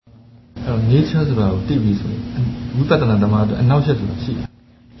nature ဆိုတာကိုသိပြီဆိုရင်ဝိပဿနာဓမ္မအတွက်အနောက်ချက်ဆိုတာရှိတယ်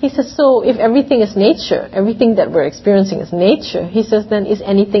He says, so if everything is nature, everything that we're experiencing is nature, he says, then is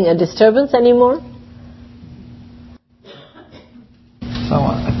anything a disturbance anymore?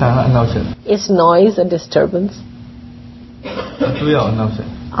 Is noise a disturbance?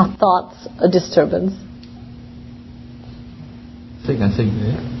 Are thoughts a disturbance?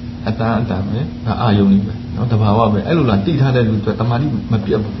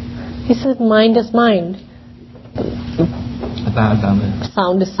 He says, mind is mind.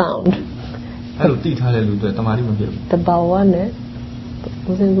 Sound is sound. The bhawana.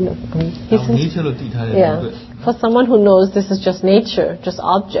 Yeah. For someone who knows this is just nature, just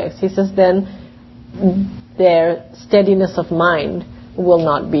objects, he says, then their steadiness of mind will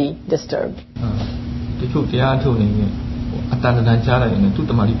not be disturbed.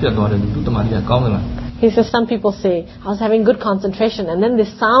 He says, some people say, I was having good concentration and then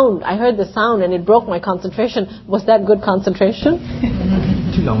this sound, I heard the sound and it broke my concentration. Was that good concentration?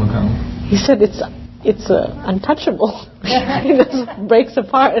 He said, it's untouchable. It just breaks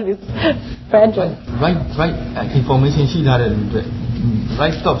apart and it's fragile. Right information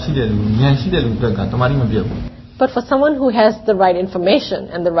right thought But for someone who has the right information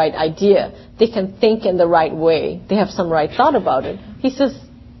and the right idea, they can think in the right way. They have some right thought about it. He says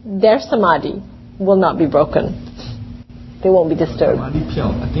their samadhi will not be broken. They won't be disturbed.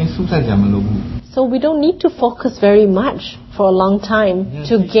 So we don't need to focus very much for a long time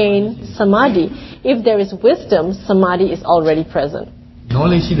to gain samadhi. If there is wisdom, samadhi is already present.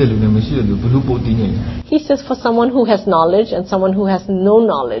 He says for someone who has knowledge and someone who has no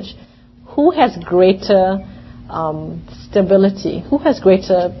knowledge, who has greater stability? Who has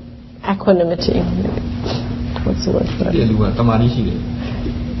greater equanimity? What's the word for that?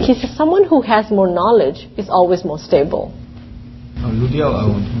 He says someone who has more knowledge is always more stable.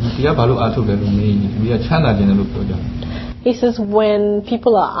 He says when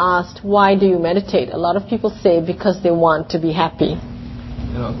people are asked, why do you meditate? A lot of people say because they want to be happy.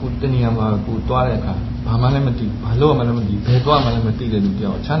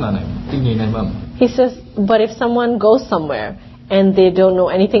 He says, but if someone goes somewhere and they don't know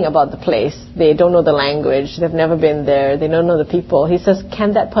anything about the place, they don't know the language, they've never been there, they don't know the people, he says,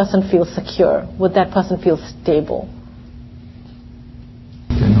 can that person feel secure? Would that person feel stable?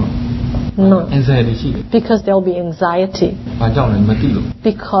 No. Because there'll be anxiety.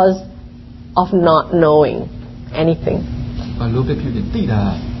 Because of not knowing anything.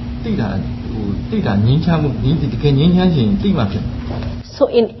 So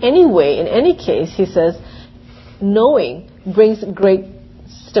in any way, in any case, he says, knowing brings great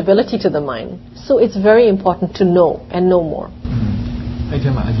stability to the mind. So it's very important to know and know more.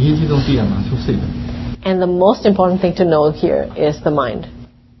 And the most important thing to know here is the mind.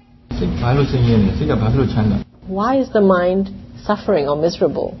 Why is the mind suffering or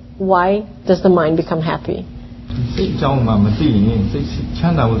miserable? Why does the mind become happy?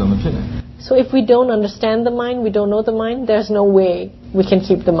 So if we don't understand the mind, we don't know the mind, there's no way we can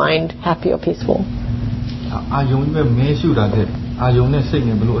keep the mind happy or peaceful.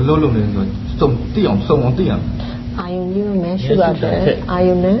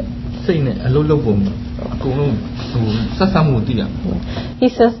 He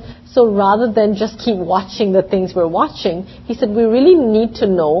says, so rather than just keep watching the things we're watching, he said we really need to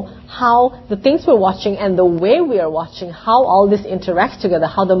know how the things we're watching and the way we are watching, how all this interacts together,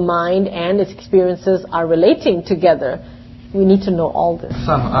 how the mind and its experiences are relating together. We need to know all this.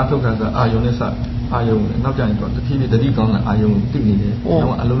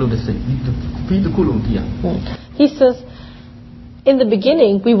 He says, in the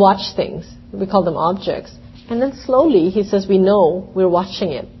beginning we watch things, we call them objects, and then slowly, he says, we know we're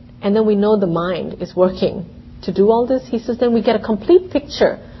watching it. And then we know the mind is working to do all this. He says, then we get a complete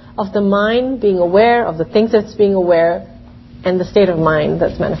picture of the mind being aware of the things that's being aware and the state of mind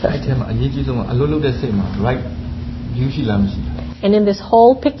that's manifesting. And in this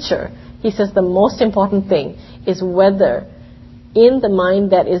whole picture, he says the most important thing is whether in the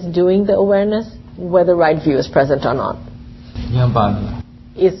mind that is doing the awareness, whether right view is present or not.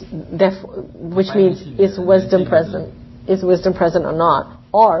 Which means, is wisdom present? Is wisdom present or not?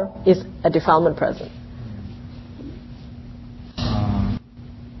 Or is a defilement present?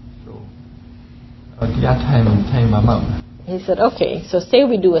 He said, okay, so say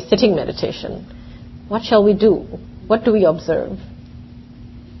we do a sitting meditation. What shall we do? What do we observe?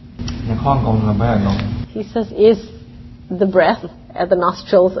 He says, is the breath at the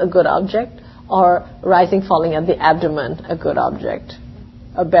nostrils a good object? Or rising, falling at the abdomen a good object?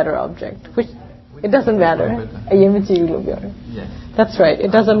 A better object? It doesn't matter. အရေးမကြီးဘူးလို့ပြောတယ် Yes. That's right.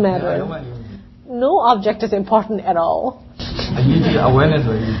 It doesn't matter. No object is important at all. အရေးကြီး awareness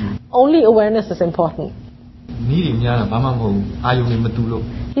ဆိုရေးကြီး Only awareness is important. နည်းတွေများတာဘာမှမဟုတ်ဘူးအာယုံတွေမတူလို့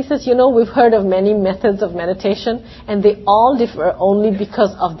He says, we've heard of many methods of meditation, and they all differ only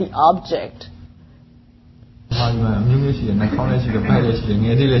because of the object. ဘာမှအမျိုးမျိုးရှိတယ်နှာခေါင်းလည်းရှိတယ်ဗိုက်လည်းရှိတယ်င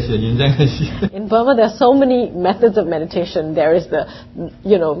ယ်လေးလည်းရှိတယ်ရင်ကြိုက်လည်းရှိတယ် In Burma, there are so many methods of meditation. There is the,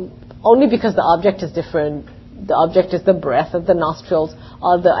 only because the object is different. The object is the breath of the nostrils,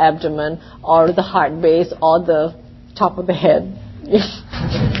 or the abdomen, or the heart base, or the top of the head.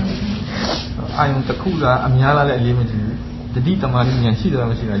 အာယုံတစ်ခုလားအများလားလည်းအရေးမကြီးဘူးတတိတမာတိဉာဏ်ရှိတယ်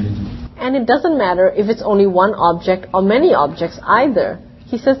မရှိတာအရေးကြီး And it doesn't matter if it's only one object or many objects either.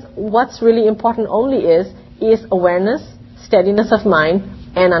 He says what's really important only is awareness, steadiness of mind,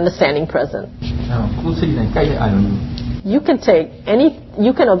 and understanding present. ကိုယ်စိတ်နဲ့ကြိုက်တဲ့အာယုံ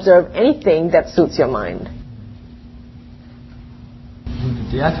You can observe anything that suits your mind.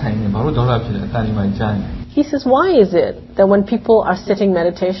 တရားထိုင်နေဘာလို့ဒေါသဖြစ်လဲအတန်ဒီမှာကြားနေ He says, why is it that when people are sitting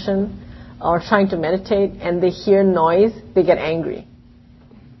meditation or trying to meditate and they hear noise, they get angry?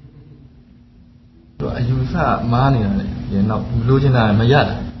 အယူဆမားနေတာလေနောက်လိုချင်တာမရ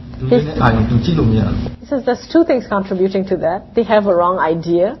တာသူနဲ့အာယုံသူကြည့်လို့မရဘူး He says there's two things contributing to that. They have a wrong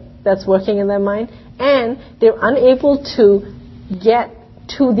idea that's working in their mind, and they're unable to get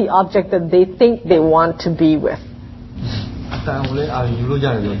to the object that they think they want to be with. အတန်ကိုလည်းအာယုံယူလို့ရ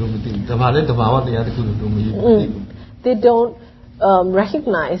တယ်လို့သူမသိဘူးတဘာလဲတဘာဝတရားတစ်ခုလို့သူမသိဘူး They don't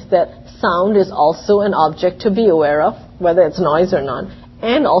recognize that sound is also an object to be aware of, whether it's noise or not,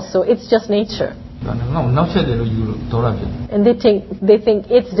 and also it's just nature. နောက်ဆက်တယ်လို့ယူလို့ဒေါသဖြစ် And they think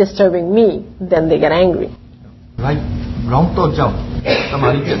it's disturbing me, then they get angry. right wrong thought ကြောင့်တမာ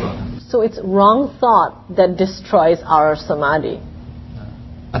တိဖြစ်သွားတာ So it's wrong thought that destroys our samadhi.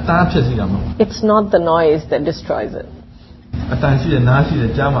 အတန်ဖြစ်စီတာမဟုတ် It's not the noise that destroys it. အတန်ရှိတယ်နားရှိတ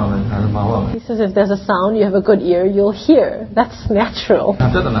ယ်ကြားမှာပဲဒါဘာဝပဲ He says if there's a sound, you have a good ear, you'll hear. That's natural. ဒါ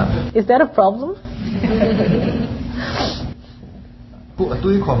ပြဿနာ Is that a problem? ကိုအ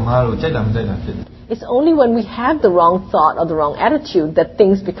တွေးခေါ်မှားလို့ကြိုက်တာမကြိုက်တာဖြစ်တယ် It's only when we have the wrong thought or the wrong attitude that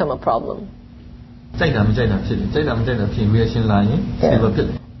things become a problem. ကြိုက်တာမကြိုက်တာဖြစ်တယ်ကြိုက်တာမကြိုက်တာဖြစ် reaction လာရင်ဒီလိုဖြစ်တ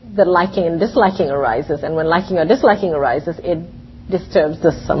ယ် The liking and disliking arises, and when liking or disliking arises, it disturbs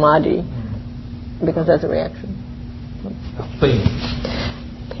the samadhi because there's a reaction. pain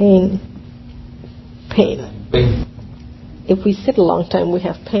Pain. pain If we sit a long time, we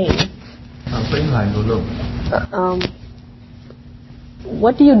have pain. pain လာလို့လို့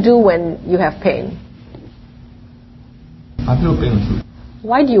What do you do when you have pain? ဘာဖြစ်လို့ pain ကို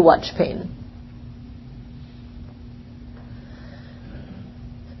Why do you watch pain?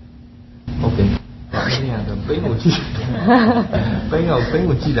 okay ဒါ pain ကိုကြည့် pain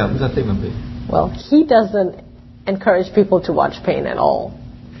ကိုကြည့်တာဥစ္စာသိမပေး Well, he doesn't encourage people to watch pain at all.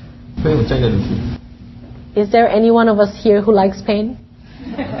 pain ကိုကြိုက်တယ်လို့ရှိ Is there any one of us here who likes pain?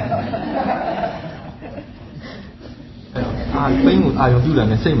 pain ကိုအာရုံပြုတာ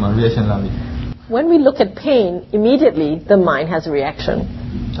နဲ့စိတ်မှာ reaction လာပြီ When we look at pain, immediately the mind has a reaction.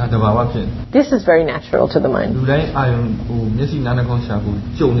 ဒါတဘာဝဖြစ် This is very natural to the mind. လူတိုင်းအာရုံဟိုမျက်စိနားနှာခေါင်းရှာကို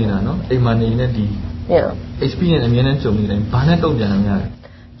ကြုံနေတာနော်အိမ်မှာနေနေဒီ Yeah. experience အမြဲတမ်းကြုံနေတယ်ဘာနဲ့တုံ့ပြန်ရများလဲ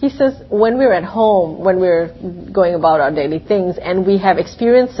He says when we're at home, when we're going about our daily things, and we have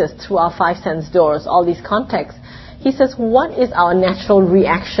experiences through our five sense doors, all these contexts, he says, what is our natural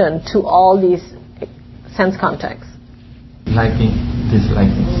reaction to all these sense contexts? liking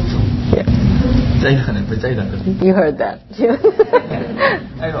disliking Yeah. ကြိုက်တာနဲ့မကြိုက်တာပဲ You heard that.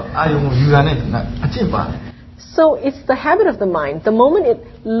 အဲ့တော့အာယုံကိုယူတာနဲ့အကျင့်ပါ So it's the habit of the mind. The moment it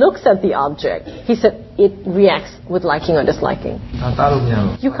looks at the object, he said, it reacts with liking or disliking. ဒါတားလို့မရ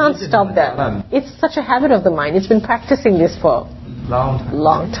ဘူး You can't stop that. It's such a habit of the mind. It's been practicing this for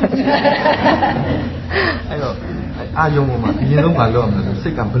long time. အဲ့တော့အာယုံပေါ်မှာအရင်ဆုံးမလုပ်အောင်လို့စိ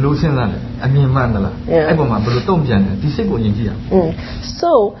တ်ကဘလို့စဉ်းစားလဲအမြင်မှန်သလားအဲ့ပေါ်မှာဘလို့တုံ့ပြန်တယ်ဒီစိတ်ကိုယဉ်ကြည့်ရအောင်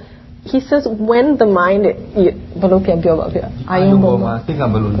So he says when the mind ဘလို့ပြန်ပြောပါဗျာအာယုံပေါ်မှာ စိတ်က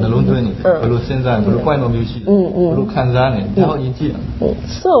ဘလို့နှလုံးသွင်းနေတယ်ဘလို့စဉ်းစားဘလို့ point of view ရှိတယ်ဘလို့ခံစားနေတယ်ဒါကိုယဉ်ကြည့်ရအောင်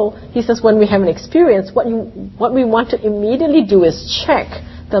So he says when we have an experience what we want to immediately do is check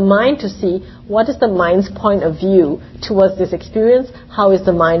the mind to see what is the mind's point of view towards this experience, how is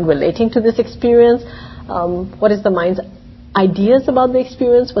the mind relating to this experience, what is the mind's ideas about the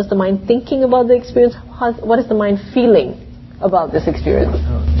experience, what's the mind thinking about the experience, what is the mind feeling about this experience.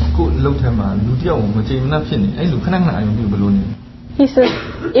 ကိုလုံးထဲမှာလူတယောက်ကိုမကြိမ်မနှက်ဖြစ်နေအဲ့လူခဏခဏအာယုံပြုဘလို့နေ He says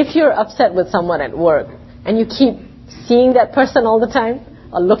if you're upset with someone at work and you keep seeing that person all the time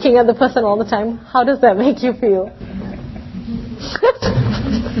or looking at the person all the time, how does that make you feel?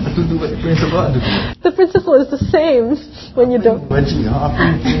 The principle is the same when you don't.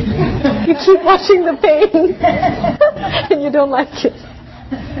 You keep watching the pain and you don't like it.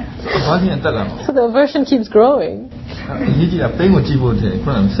 So the aversion keeps growing.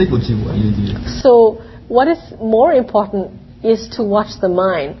 So what is more important is to watch the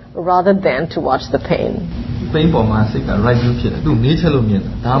mind rather than to watch the pain.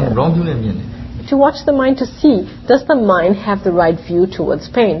 To watch the mind to see, does the mind have the right view towards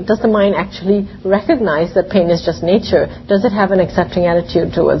pain? Does the mind actually recognize that pain is just nature? Does it have an accepting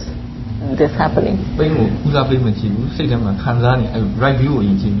attitude towards this happening?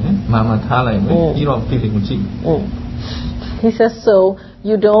 He says, so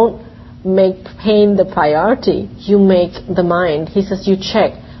you don't make pain the priority, you make the mind. He says you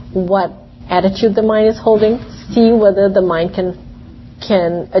check what attitude the mind is holding, see whether the mind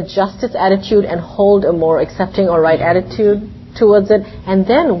can adjust its attitude and hold a more accepting or right attitude towards it, and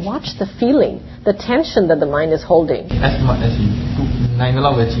then watch the feeling, the tension that the mind is holding.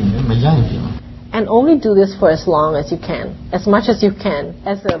 And only do this for as long as you can, as much as you can,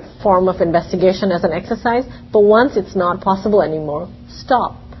 as a form of investigation, as an exercise. But once it's not possible anymore,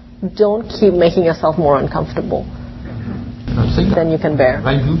 stop. Don't keep making yourself more uncomfortable than you can bear.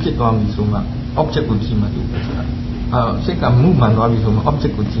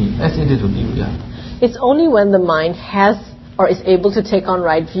 It's only when the mind has or is able to take on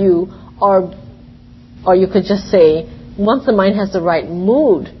right view, or you could just say, once the mind has the right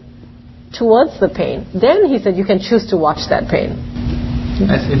mood towards the pain, then he said you can choose to watch that pain.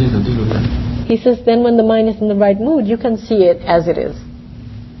 He says then when the mind is in the right mood, you can see it as it is.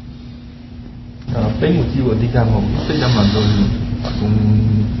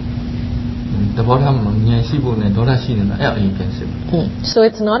 So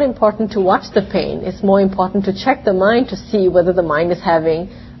it's not important to watch the pain, it's more important to check the mind to see whether the mind is having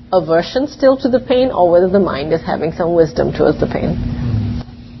aversion still to the pain or whether the mind is having some wisdom towards the pain.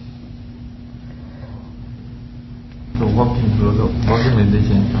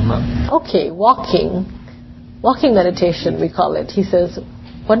 Okay, walking meditation we call it. He says,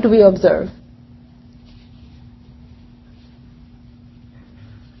 what do we observe?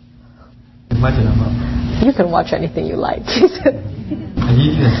 You can watch anything you like.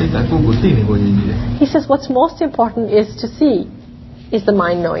 He says what's most important is to see, is the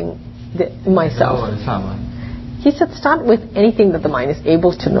mind knowing myself? He said start with anything that the mind is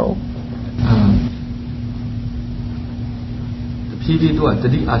able to know.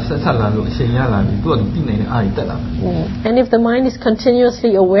 And if the mind is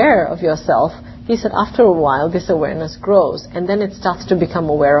continuously aware of yourself, he said after a while this awareness grows and then it starts to become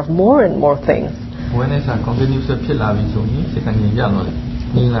aware of more and more things. When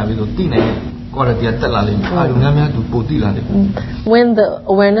the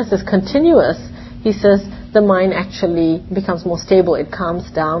awareness is continuous, he says the mind actually becomes more stable, it calms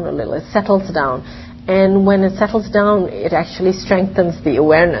down a little, it settles down. And when it settles down, it actually strengthens the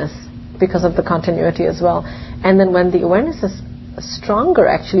awareness because of the continuity as well. And then when the awareness is stronger,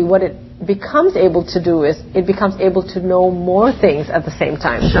 actually what it becomes able to do is it becomes able to know more things at the same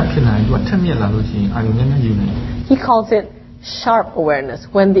time. He calls it sharp awareness.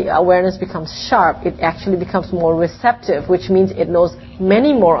 When the awareness becomes sharp, it actually becomes more receptive, which means it knows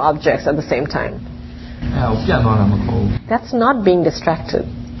many more objects at the same time. That's not being distracted.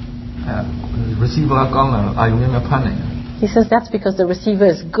 He says that's because the receiver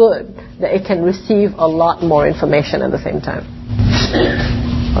is good, that it can receive a lot more information at the same time.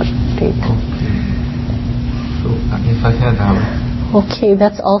 Okay,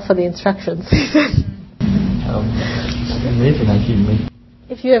 that's all for the instructions.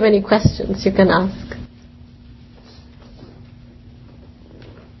 If you have any questions, you can ask.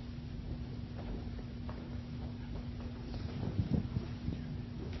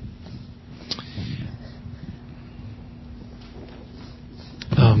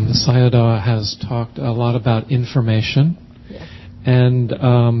 Sayadaw has talked a lot about information, yes. And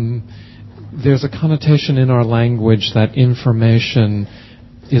there's a connotation in our language that information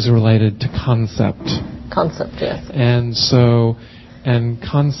is related to concept. Concept, yes. And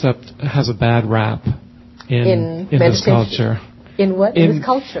concept has a bad rap in this culture. In what? In this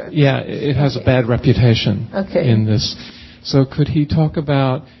culture? Yeah, it has a bad reputation in this. So could he talk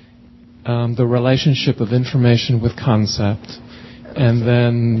about the relationship of information with concept? And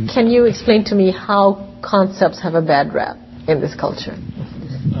then... Can you explain to me how concepts have a bad rap in this culture?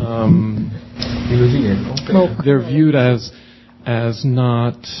 They're viewed as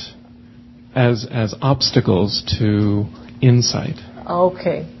not as obstacles to insight.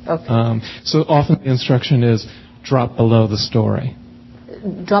 Okay. So often the instruction is drop below the story.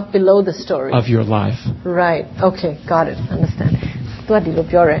 drop below the story of your life. Right. Okay. Got it. Understand. သူကဒီလို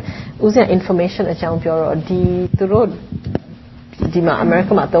ပြောတယ်။ဦးဇင်း information အကြောင်းပြောတော့သူတို့ဒီမှာ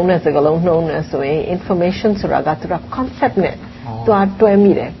America မှာသုံးတဲ့စကားလုံးနှုန်းနဲ့ဆိုရင် information ဆိုတာကသူက concept နဲ့သူကတွဲ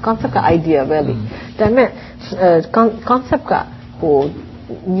မိတယ် concept က idea ပဲလေ။ဒါပေမဲ့concept ကဟို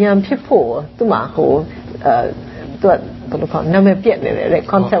ဉာဏ်ဖြစ်ဖို့သူမှာဟိုသူကဘယ်လိုခေါ်နာမည်ပြက်နေတယ်တဲ့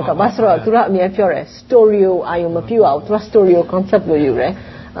concept ကဘာဆိုတော့သူကအများပြောတယ် story ကိုအာရုံမပြုအောင်သူက story ကို concept လို့ယူတယ်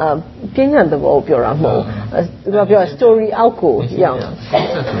ပညာသဘောပြောတာမဟုတ်သူကပြော story အောက်ကိုရောက်တာ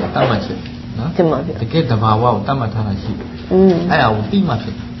concept ဆိုတာတတ်မှတ်ချက်နော်တကယ်တဘာဝကိုတတ်မှတ်ထားတာရှိတယ်အဲ့ဒါကိုသိမှဖြ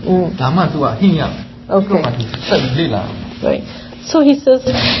စ်ဒါမှသူကဟင်းရ Okay. Right. So he says,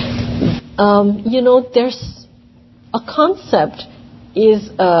 there's a concept is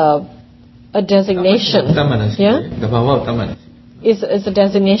a designation. Yeah. Is a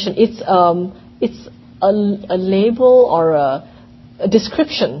designation. It's a label or a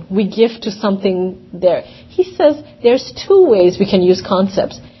description we give to something there. He says there's two ways we can use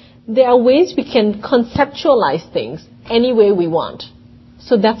concepts. There are ways we can conceptualize things any way we want.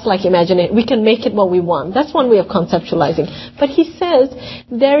 So that's like imagination. We can make it what we want. That's one way of conceptualizing. But he says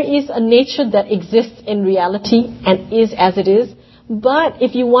there is a nature that exists in reality and is as it is. But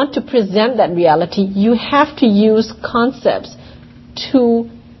if you want to present that reality, you have to use concepts to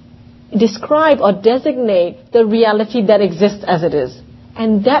describe or designate the reality that exists as it is.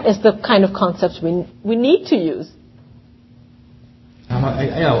 And that is the kind of concepts we need to use.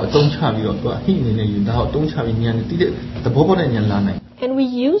 And we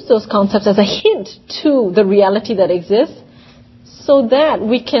use those concepts as a hint to the reality that exists so that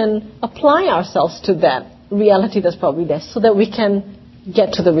we can apply ourselves to that reality that's probably there so that we can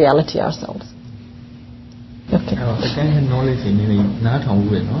get to the reality ourselves. Okay.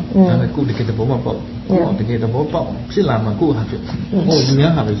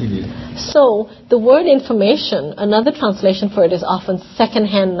 So the word information, another translation for it is often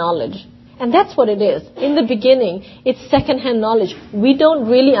second-hand knowledge. And that's what it is. In the beginning, it's second-hand knowledge. We don't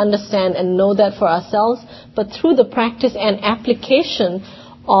really understand and know that for ourselves, but through the practice and application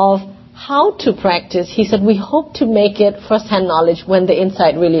of how to practice, he said, we hope to make it first-hand knowledge when the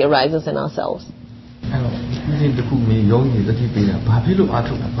insight really arises in ourselves.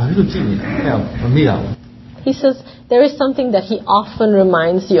 He says there is something that he often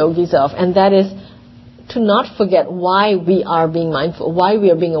reminds yogis of, and that is to not forget why we are being mindful, why we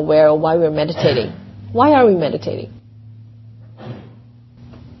are being aware, or why we are meditating. Why are we meditating?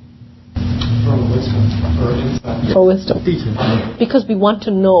 For wisdom. Because we want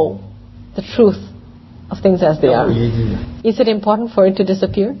to know the truth of things as they are. Is it important for it to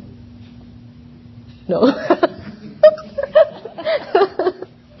disappear? No.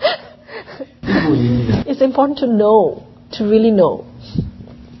 It's important to know, to really know.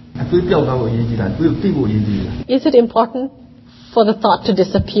 Is it important for the thought to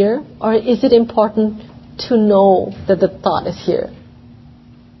disappear, or is it important to know that the thought is here?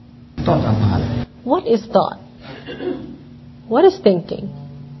 What is thought? What is thinking?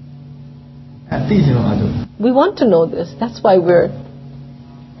 We want to know this. That's why we're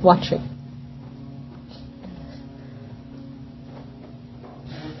watching.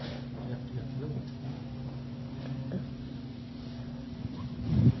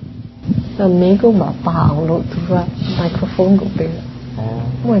 The microphone ကိုပေးတယ်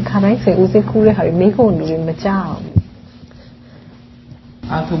။ဟိုခါတိုင်းဆိုဦးစင်းကူးတဲ့ဟာတွေမိကုန်းလူတွေမကြောက်ဘူး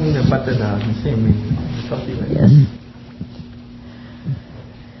။အားထုတ်မှုနဲ့ပတ်သက်တာသိစိတ်မင်းစောင့်ကြည့်ပါ Yes.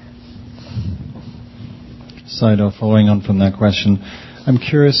 Sayadaw, following on from that question, I'm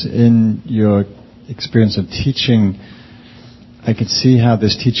curious in your experience of teaching, I could see how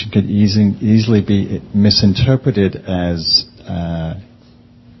this teaching could easily be misinterpreted as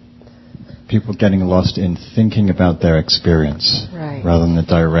people getting lost in thinking about their experience rather than the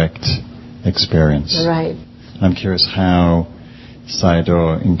direct experience. Right. I'm curious how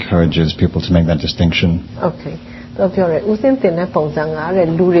Sayadaw encourages people to make that distinction. Okay. တော့ပြောရဲဦးစင်းတင်တဲ့ပုံစံကတဲ့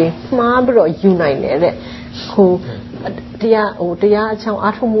လူတွေမှားပြီးတော့ယူနိုင်တယ်တဲ့ဟိုတရားအချောင်း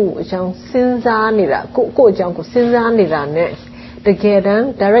အားထုတ်မှုအချောင်းစဉ်းစားနေတာကိုအချောင်းကိုစဉ်းစားနေတာနဲ့တကယ်တမ်း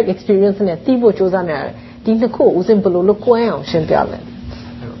direct experience နဲ့သိဖို့ကြိုးစားနေတာဒီနှစ်ခုဦးစင်းဘယ်လိုလုပ်ကွဲအောင်ရှင်းပြလဲ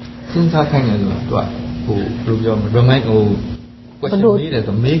စဉ်းစားခိုင်းတယ်ဆိုတော့သူကဟိုဘယ်လိုပြောမလဲ remind ဟို question လေးတယ်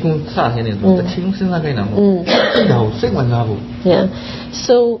ဆိုမေးခွန်းစခိုင်းတယ်ဆိုတော့တစ်ချိန်လုံးစဉ်းစားခိုင်းတာမဟုတ်ဘူးဒါကိုစိတ်ဝင်စားဖို့ Yeah.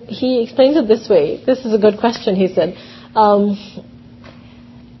 So he explains it this way. This is a good question, he said.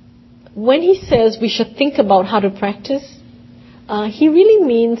 When he says we should think about how to practice, he really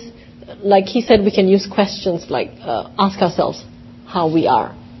means, like he said, we can use questions like ask ourselves how we are,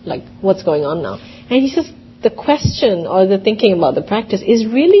 like what's going on now. And he says the question or the thinking about the practice is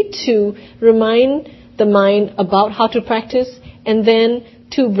really to remind the mind about how to practice, and then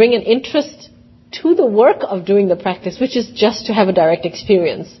to bring an interest to the work of doing the practice, which is just to have a direct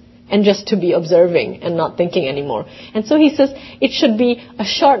experience and just to be observing and not thinking anymore. And so he says it should be a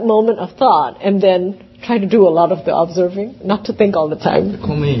short moment of thought and then try to do a lot of the observing, not to think all the time.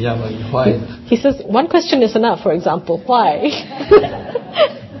 He says one question is enough, for example, why?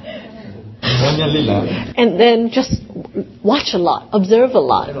 And then just watch a lot, observe a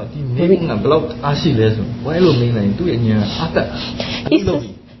lot.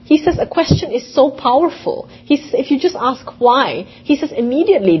 He says a question is so powerful. He says if you just ask why, he says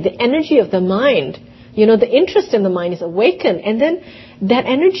immediately the energy of the mind, the interest in the mind is awakened, and then that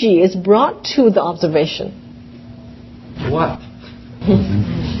energy is brought to the observation. What?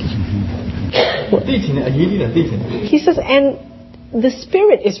 He says, and the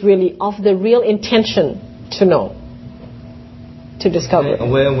spirit is really of the real intention to know, to discover.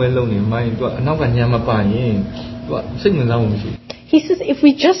 He says if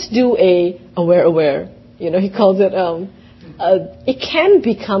we just do a aware, he calls it, it can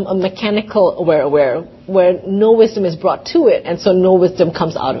become a mechanical aware, where no wisdom is brought to it, and so no wisdom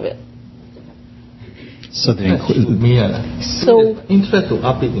comes out of it. So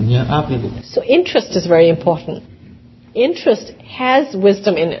interest is very important. Interest has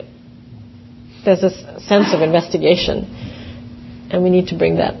wisdom in it. There's a sense of investigation, and we need to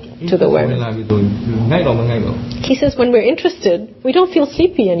bring that to the awareness. He says when we're interested, we don't feel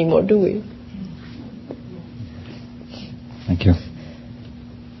sleepy anymore, do we? Thank you.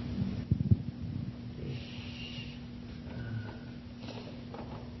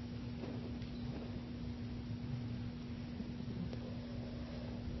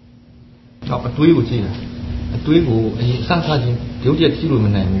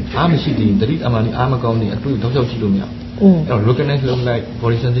 Recognize like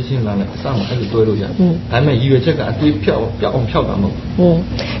body sensation like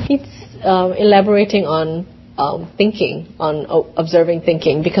He's elaborating on thinking, on observing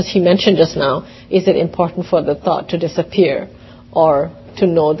thinking, because he mentioned just now, is it important for the thought to disappear or to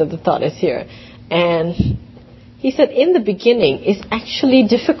know that the thought is here? And he said in the beginning it's actually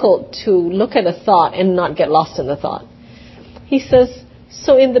difficult to look at a thought and not get lost in the thought. He says,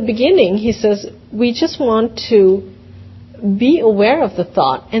 so in the beginning, he says, we just want to be aware of the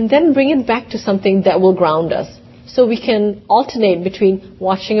thought and then bring it back to something that will ground us. So we can alternate between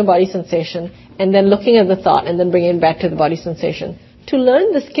watching a body sensation and then looking at the thought and then bringing it back to the body sensation. To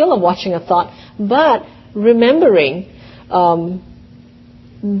learn the skill of watching a thought, but remembering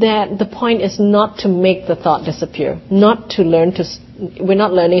that the point is not to make the thought disappear, not to learn to. We're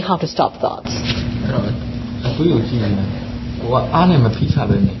not learning how to stop thoughts.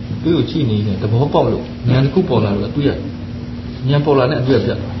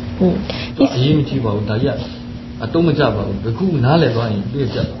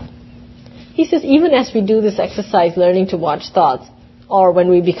 He says even as we do this exercise, learning to watch thoughts, or when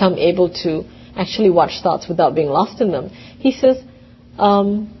we become able to actually watch thoughts without being lost in them, he says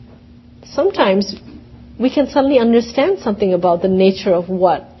sometimes we can suddenly understand something about the nature of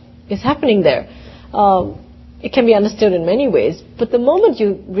what is happening there. It can be understood in many ways, but the moment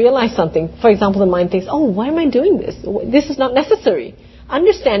you realize something, for example, the mind thinks, oh, why am I doing this? This is not necessary.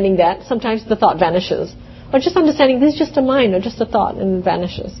 Understanding that, sometimes the thought vanishes. Or just understanding this is just a mind or just a thought and it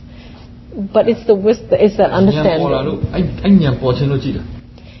vanishes. But it's that understanding.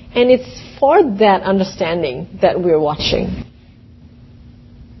 And it's for that understanding that we're watching.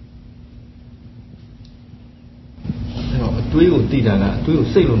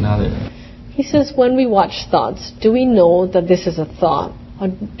 He says when we watch thoughts, do we know that this is a thought? Or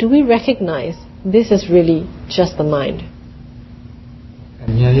do we recognize this is really just the mind?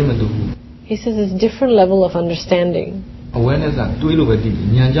 He says it's a different level of understanding. Awareness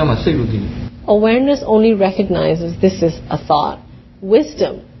only recognizes this is a thought.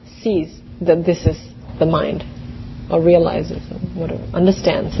 Wisdom sees that this is the mind, or realizes, or whatever,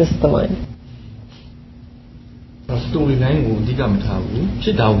 understands this is the mind.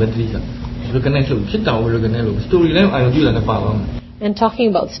 And talking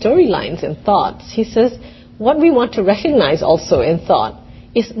about storylines in thoughts, he says what we want to recognize also in thought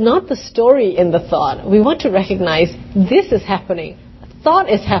is not the story in the thought. We want to recognize this is happening. Thought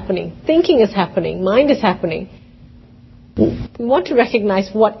is happening. Thinking is happening. Mind is happening. We want to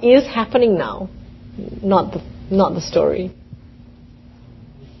recognize what is happening now, not the story.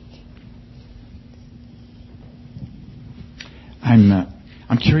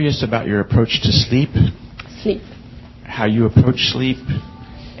 I'm curious about your approach to sleep. Sleep. How you approach sleep,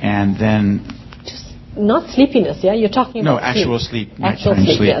 and then not sleepiness, yeah? You're talking No, about actual sleep. Actual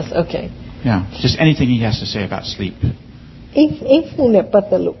nighttime sleep, yes, okay. Yeah, just anything he has to say about sleep. He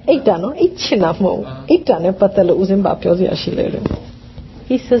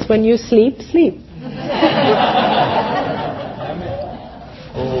says, when you sleep, sleep.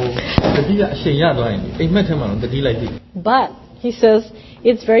 But he says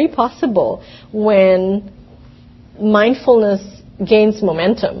it's very possible when mindfulness gains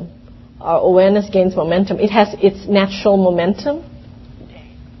momentum, or awareness gains momentum, it has its natural momentum,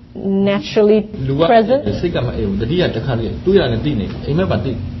 naturally present.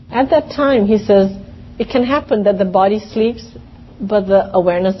 At that time, he says, it can happen that the body sleeps, but the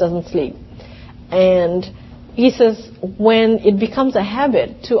awareness doesn't sleep. And he says, when it becomes a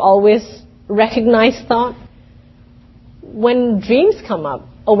habit to always recognize thought, when dreams come up,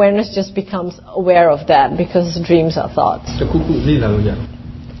 awareness just becomes aware of that because dreams are thoughts.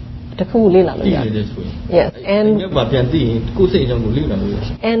 Yes,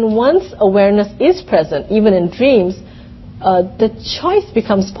 and once awareness is present, even in dreams, the choice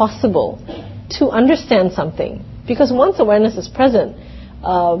becomes possible to understand something. Because once awareness is present,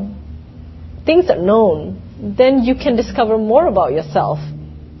 things are known, then you can discover more about yourself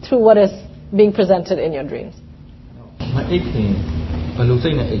through what is being presented in your dreams.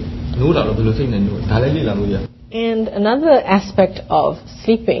 And another aspect of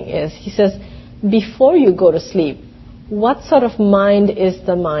sleeping is, he says, before you go to sleep, what sort of mind is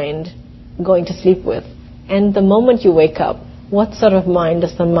the mind going to sleep with? And the moment you wake up, what sort of mind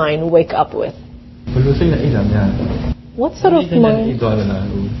does the mind wake up with? What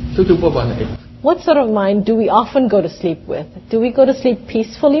sort of mind do we often go to sleep with? Do we go to sleep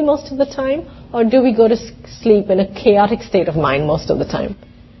peacefully most of the time? Or do we go to sleep in a chaotic state of mind most of the time?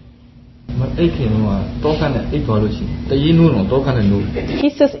 He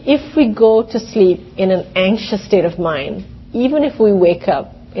says if we go to sleep in an anxious state of mind, even if we wake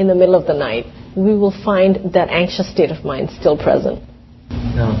up in the middle of the night, we will find that anxious state of mind still present.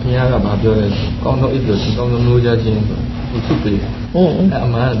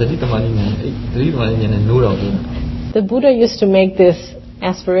 The Buddha used to make this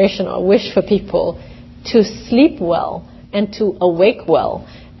aspiration or wish for people to sleep well and to awake well.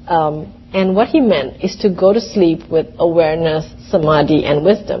 And what he meant is to go to sleep with awareness, samadhi, and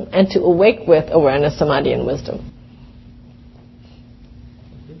wisdom, and to awake with awareness, samadhi, and wisdom.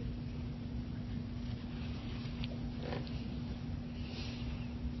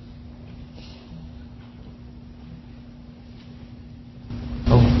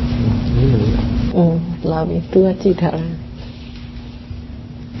 Lavi, tu achi thara.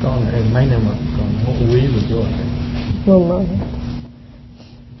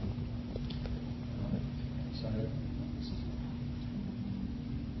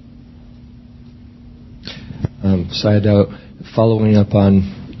 Sayadaw, following up on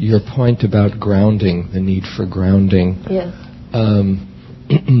your point about grounding, the need for grounding. Yes.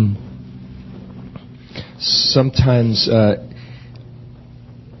 Sometimes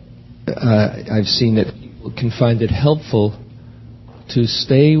I've seen that people can find it helpful to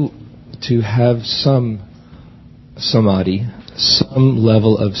have some samadhi, some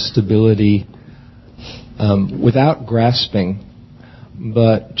level of stability, without grasping,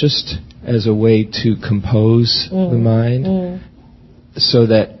 but just as a way to compose the mind, so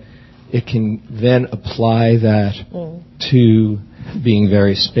that it can then apply that to being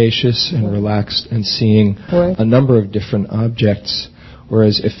very spacious and relaxed and seeing a number of different objects.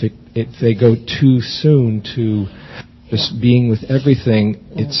 Whereas if they go too soon to just being with everything,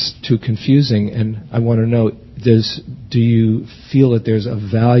 it's too confusing. And I want to know, do you feel that there's a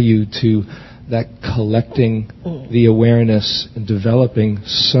value to that collecting the awareness and developing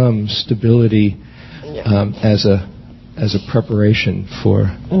some stability as a preparation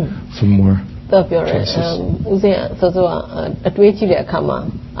for more? တော့ပြောရဲဦးစင်းစောစောအတွေးကြည့်တဲ့အခါမှာ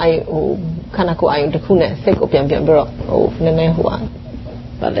ခန္ဓာကိုယ်အာယုံတစ်ခုနဲ့စိတ်ကိုပြန်ပြီးတော့နည်းနည်းဗါ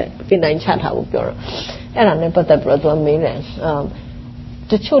လဲပြင်တိုင်းချထားဖို့ပြောတော့အဲ့ဒါနဲ့ပတ်သက်ပြီးတော့သူကမေးတယ်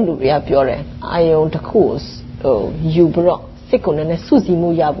တချို့လူတွေကပြောတယ်အာယုံတစ်ခုကိုယူပြီးတော့စိတ်ကိုနည်းနည်းစုစည်းမှု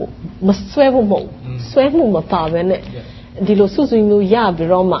ရဖို့မဆွဲဖို့မဟုတ်ဆွဲမှုမပါဘဲနဲ့ဒီလိုစုစည်းမှုရပြီး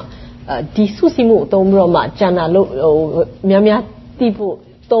တော့မှဒီစုစည်းမှုအသုံးပြီးတော့မှကျန်တာလို့များများသိဖို့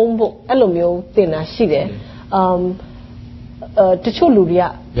သုံးဖို့အဲ့လိုမျိုးသင်တာရှိတယ်တချို့လူတွေက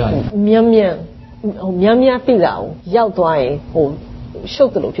များသိတာကိုရောက်သွားရင်ရှု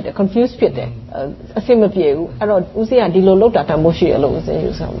ပ်တယ်လို့ဖြစ်တယ် confused ဖြစ်တယ်အဆင်မပြေဘူးအဲ့တော့ဦးစင်းကဒီလိုလောက်တာတန်ဖို့ရှိရလို့ဦးစင်း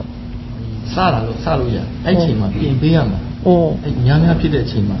ယူဆမှာစလို့ရအဲ့ချိန်မှာပြင်ပေးရမှာအဲ့များဖြစ်တဲ့အ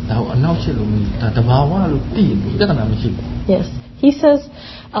ချိန်မှာဒါကိုအနောက်ဖြစ်လို့မင်းဒါတဘာဝလို့သိရင်ပြဿနာမရှိဘူး Yes he says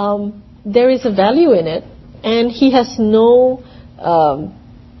there is a value in it, and he has no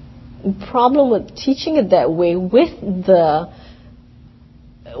problem with teaching it that way. With the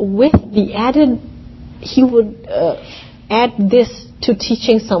added, he would add this to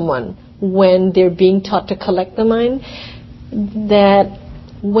teaching someone when they're being taught to collect the mind, that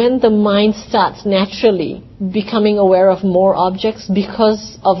when the mind starts naturally becoming aware of more objects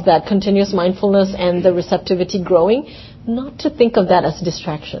because of that continuous mindfulness and the receptivity growing, not to think of that as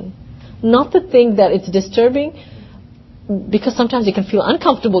distraction. Not to think that it's disturbing, because sometimes it can feel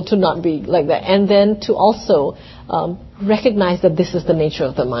uncomfortable to not be like that. And then to also recognize that this is the nature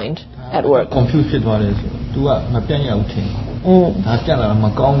of the mind at work. Confused ဖြစ်သွားတယ်ဆို तू ကမပြတ်ရဘူးထင်ဒါပြတ်လာတာမ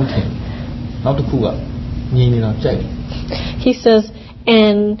ကောင်းဘူးထင်နောက်တစ်ခုကငြင်းနေတာကြိုက်တယ် He says,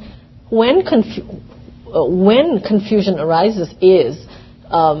 and when confusion arises is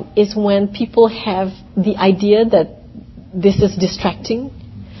when people have the idea that this is distracting.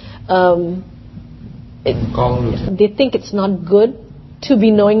 They think it's not good to be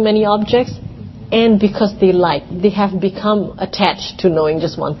knowing many objects, and because they have become attached to knowing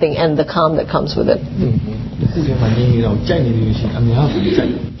just one thing and the calm that comes with it.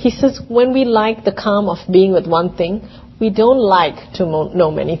 He says, when we like the calm of being with one thing, we don't like to know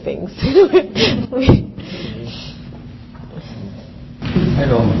many things. အဲ့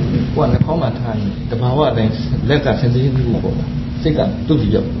တော့ကိုယ်ကနှာခေါင်းမှာထားရင်တဘာဝအတိုင်းလက်ကဆင်းရဲမှုပေါ့စိတ်ကသူ့ကြ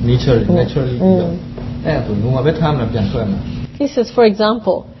ည့်ရောက် naturally အဲ့ဒါဆိုငုံမှာပဲထားမှပြန်ထွက်မှာ He says, for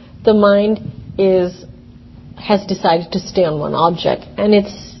example, the mind has decided to stay on one object, and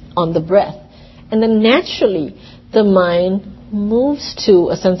it's on the breath, and then naturally the mind moves to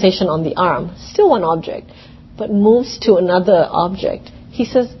a sensation on the arm, still one object, but moves to another object. He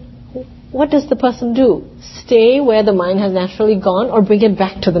says, what does the person do? Stay where the mind has naturally gone, or bring it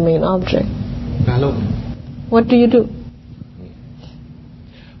back to the main object? What do you do?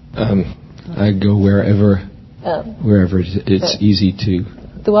 I go wherever it's easy to.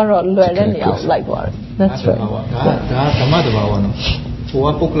 That's right.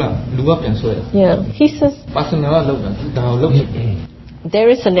 Yeah. He says there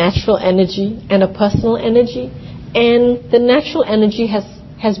is a natural energy and a personal energy, and the natural energy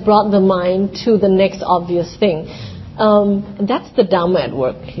has brought the mind to the next obvious thing. That's the Dhamma at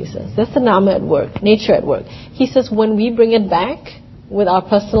work, he says. That's the Dhamma at work, nature at work. He says when we bring it back with our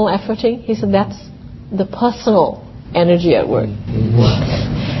personal efforting, he said that's the personal energy at work.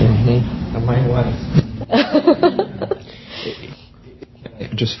 The mind was.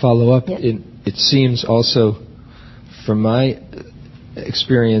 Just follow up. Yeah. It seems also, from my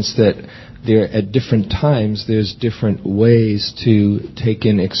experience, that there at different times there's different ways to take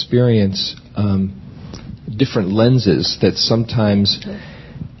in experience, different lenses. That sometimes,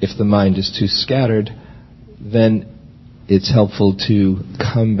 if the mind is too scattered, then it's helpful to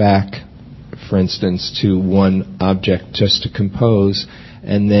come back, for instance, to one object just to compose,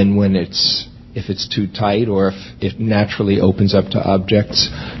 and then if it's too tight, or if it naturally opens up to objects,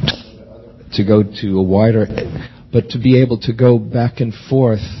 to go to a wider, but to be able to go back and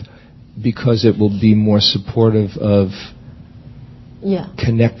forth, because it will be more supportive of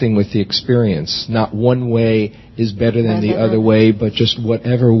connecting with the experience. Not one way is better than the other way, but just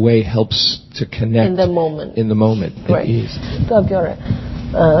whatever way helps to connect in the moment. Right. He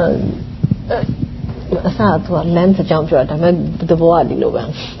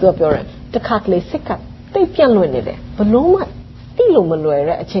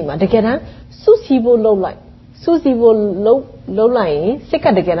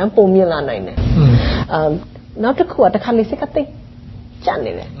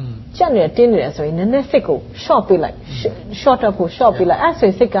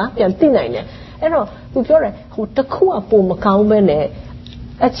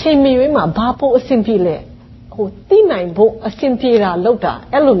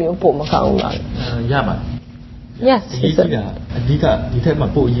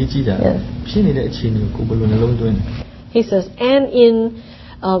says, and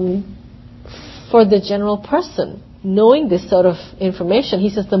for the general person knowing this sort of information, he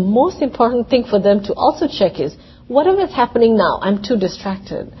says the most important thing for them to also check is whatever is happening now, I'm too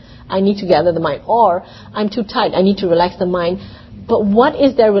distracted, I need to gather the mind, or I'm too tight, I need to relax the mind. But what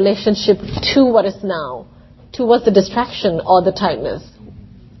is their relationship to what is now? Towards the distraction or the tightness?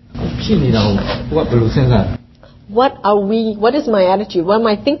 What is my attitude? What am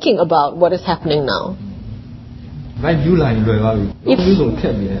I thinking about what is happening now?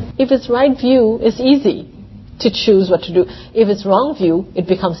 If it's right view, it's easy to choose what to do. If it's wrong view, it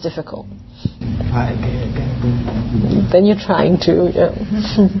becomes difficult. Then you're trying to.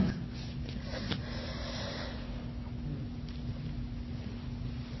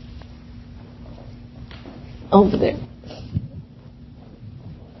 Over there.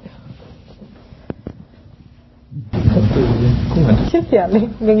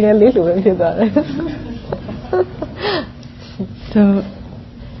 So,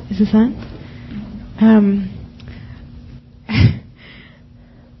 is this on?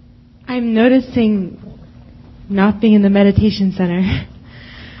 I'm noticing, not being in the meditation center,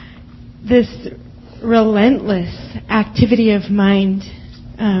 this relentless activity of mind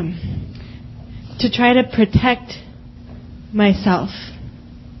to try to protect myself.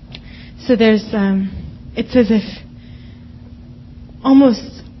 So there's, it's as if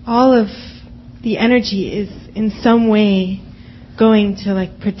almost all of the energy is in some way going to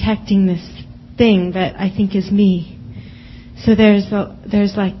like protecting this thing that I think is me. So there's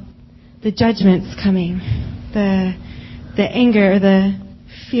like the judgments coming, the anger, the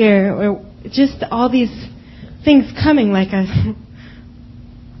fear, or just all these things coming like a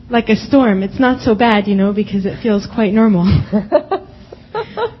storm. It's not so bad, because it feels quite normal.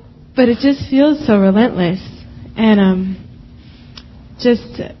 But it just feels so relentless. And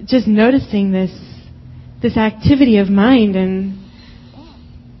just noticing this activity of mind, and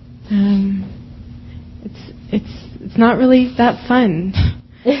it's not really that fun.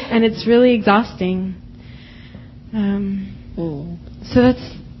 And it's really exhausting. So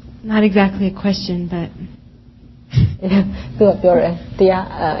that's not exactly a question, but သူကပြောတယ်တရား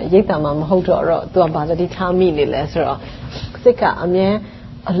ရိတ်တာမှမဟုတ်တော့သူကဘာသတိထားမိနေလဲဆိုတော့စိတ်ကအမြဲ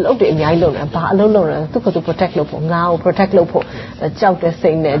အလုပ်တွေအများကြီးလုပ်နေဘာအလုပ်လုပ်နေသူကသူ protect လုပ်ဖို့ငါ့ကို protect လုပ်ဖို့ကြောက်တဲ့စိ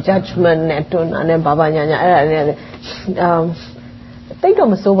တ်နဲ့ judgment နဲ့တွန်းတာနဲ့ဘာညာအဲ့ဒါနဲ့တိတ်တော့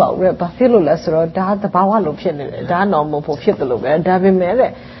မစိုးပါဘူးတဲ့ဘာဖြစ်လို့လဲဆိုတော့ဒါသဘာဝလိုဖြစ်နေတယ်ဒါ normal ဖို့ဖြစ်တယ်လို့ပဲဒါပေမဲ့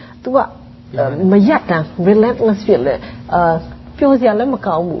တဲ့ तू ကမရက်တမ်း relentless ဖြစ်လေပျော်စရာလည်းမ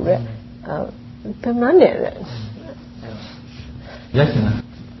ကောင်းဘူးတဲ့ဘယ်မှန်းနေတဲ့ Yes.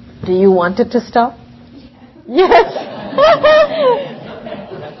 Do you want it to stop? Yes.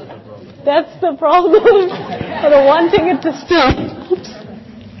 That's the problem. For wanting it to stop.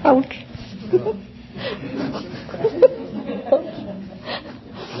 Ouch.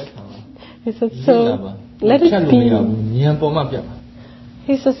 He said, so let it be.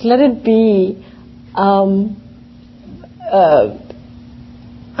 He says, let it be.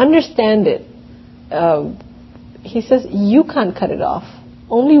 Understand it. He says, you can't cut it off.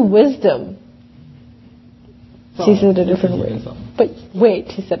 Only wisdom sees it a different way. But wait,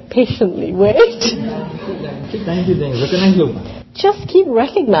 he said, patiently wait. Just keep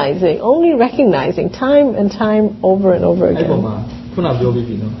recognizing, only recognizing, time and time over and over again.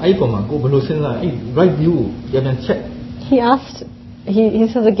 He asked, he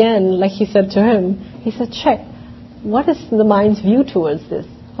says again, like he said to him, he said, check, what is the mind's view towards this?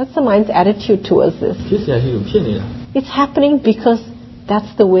 What's the mind's attitude towards this? It's happening because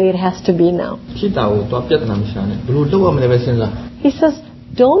that's the way it has to be now. He says,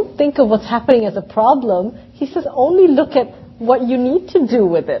 don't think of what's happening as a problem. He says, only look at what you need to do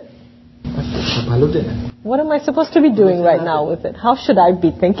with it. What am I supposed to be doing right now with it? How should I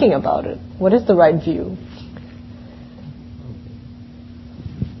be thinking about it? What is the right view?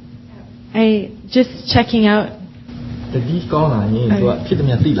 I just checking out. He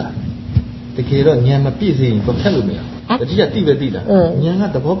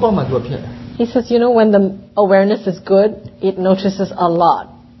says, when the awareness is good, it notices a lot.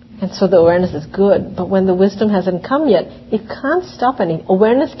 And so the awareness is good. But when the wisdom hasn't come yet, it can't stop anything.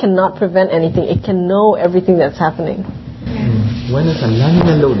 Awareness cannot prevent anything. It can know everything that's happening.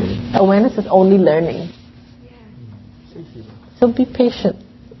 Awareness is only learning. So be patient.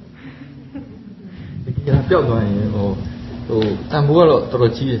 He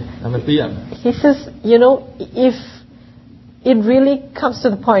says, if it really comes to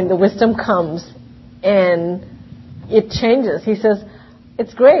the point, the wisdom comes and it changes. He says,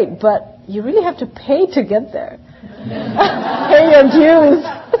 it's great, but you really have to pay to get there. Pay your dues.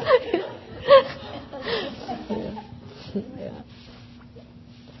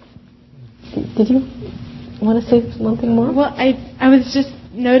 Did you want to say something more? Well, I was just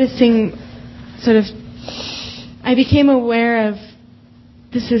noticing sort of, I became aware of,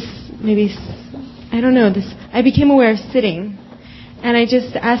 this is maybe, I don't know, I became aware of sitting. And I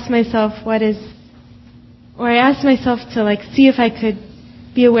just asked myself I asked myself to see if I could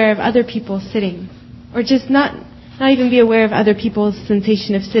be aware of other people sitting. Or just not even be aware of other people's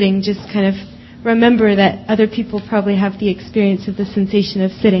sensation of sitting, just kind of remember that other people probably have the experience of the sensation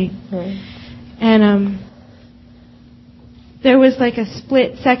of sitting. Right. And there was a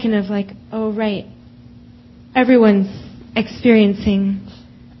split second of oh right, everyone's experiencing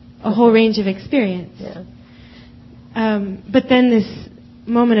a whole range of experience. Yeah. But then this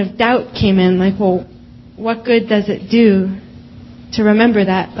moment of doubt came in, well, what good does it do to remember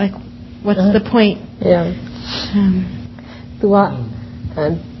that? Like, what's the point? Yeah. သူက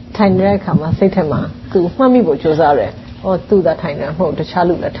ထိုင်နေတဲ့အခါမှာစိတ်ထဲမှာသူမှတ်မိဖို့ကြိုးစားတယ်။ဟောသူသာထိုင်နေတာမဟုတ်တခြား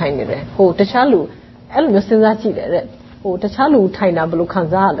လူလည်းထိုင်နေတယ်။ဟိုတခြားလူအဲ့လိုမျိုးစဉ်းစားကြည့်တယ်တဲ့။ဟိုတခြားလူထိုင်တာဘယ်လိုခံ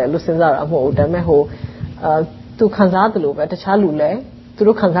စားရလဲလို့စဉ်းစားတာမဟုတ်ဘူး။ဒါပေမဲ့ဟိုသူခံစားတယ်လို့ပဲတခြားလူလည်းသူ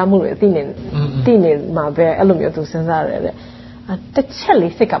တို့ခံစားမှုတွေသိနေမှာပဲအဲ့လိုမျိုးသူစဉ်းစားရတယ်တဲ့။တစ်ချက်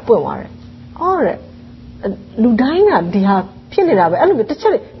လေးစိတ်ကပွင့်သွားတယ်။အော်တဲ့လူတိုင်းကဒီဟာဖြစ်နေတာပဲအဲ့လိုမျိုးတစ်ချ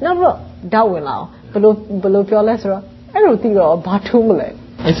က်လေးနောက်တော့တောက်ဝင်လာအောင်ဘယ်လိုပြောလဲဆိုတော့အဲ့လိုသိတော့ဘာထူးမလဲ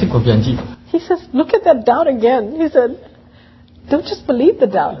အဲ့စိတ်ကိုပြန်ကြည့် He says look at that doubt again he said don't just believe the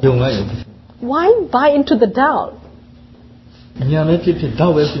doubt ယုံလိုက်ရ why buy into the doubt ညာပဲဖြစ်ဖြစ်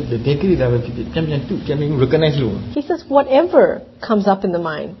doubtပဲဖြစ်ဖြစ်ဒေကိတာပဲဖြစ်ဖြစ်ပြန်တူပြန် recognize လို့ He says whatever comes up in the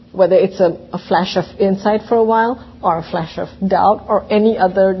mind whether it's a flash of insight for a while or a flash of doubt or any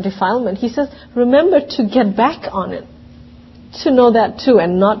other defilement he says remember to get back on it to know that too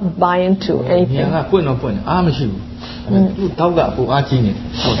and not buy into anything ညာကပွင့်တော့ပွင့်အားမရှိဘူးသူတောက်ကပိုအားကြီးနေ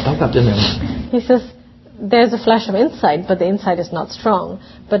ဟောတောက်ကပြန်ပြန် He says there's a flash of insight but the insight is not strong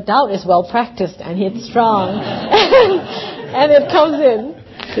but doubt is well practiced and it's strong and it comes in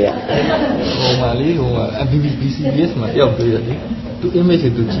yeah ဟိုမှာBCBS မှာရောက်တွေ့တယ်သူ image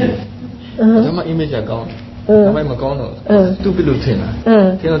သူကြည့်တယ်ဒါမှ image ကကောင်းတယ်ဒါမှမကောင်းတော့သူပြလို့ထင်တာ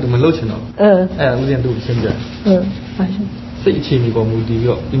ထင်တော့သူမလုပ်ချင်တော့အဲ့ဒါဦးဇင်းသူရှင်းပြစိတ်အခြေအနေပေါ်မူတည်ပြီး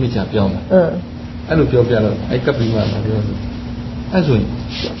တော့ image ပြောင်းတာအဲ့လိုပြောပြတော့အဲ့ကပ်ပြီးမှပြောဆိုအဲ့ဆိုရင်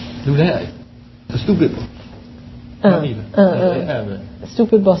လူတိုင်း stupid ပေါ့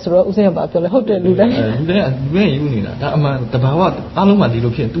stupid boss ဆိုတော့ဦးဇင်းကပြောလဲဟုတ်တယ်လူတိုင်းယူနေတာဒါအမှန်တဘာဝအားလုံးမှဒီ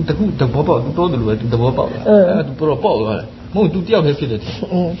လိုဖြစ်သူတခုသဘောပေါက်သူတော်တယ်လို့ပဲသူသဘောပေါက်လာအဲ့သူပေါ်ပေါက်သွားတယ်မဟုတ်သူတယောက်တည်းဖြစ်တယ်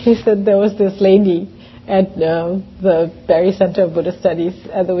He said there was this lady at the Barry Center of Buddhist Studies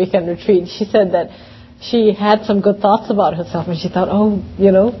at the weekend retreat she said that she had some good thoughts about herself and she thought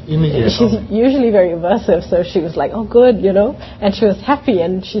she's usually very aversive so she was like good and she was happy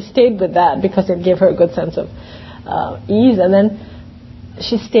and she stayed with that because it gave her a good sense of ease and then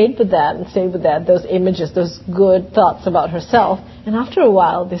she stayed with that those images those good thoughts about herself and after a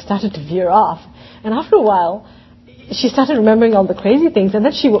while they started to veer off and after a while she started remembering all the crazy things and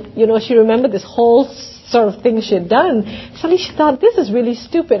then she remembered this whole sort of things she had done suddenly she thought this is really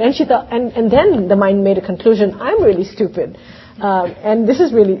stupid and she thought and then the mind made a conclusion I'm really stupid and this is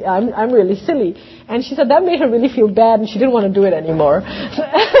really I'm really silly and she said that made her really feel bad and she didn't want to do it anymore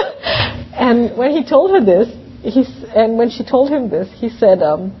and when he told her this when she told him this he said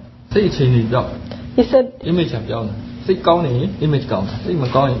image ပြောင်းတယ်စိတ်ကောင်းနေရင် image ကောင်းတယ်စိတ်မ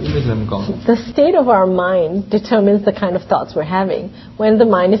ကောင်းရင် image လည်းမကောင်းဘူး The state of our mind determines the kind of thoughts we're having when the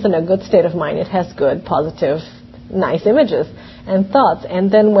mind is in a good state of mind it has good positive nice images and thoughts and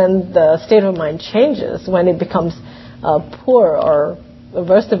then when the state of mind changes when it becomes poor or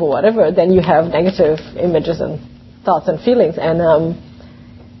aversive or whatever then you have negative images and thoughts and feelings and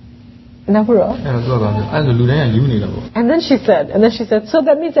And then she said, so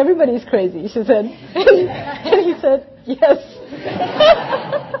that means everybody is crazy, she said. And he said, yes.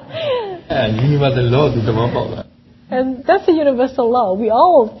 Universal law. And that's a universal law. We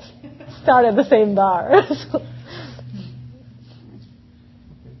all start at the same bar.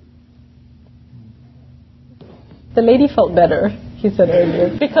 The lady felt better, he said earlier,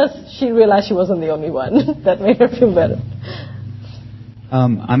 because she realized she wasn't the only one. That made her feel better.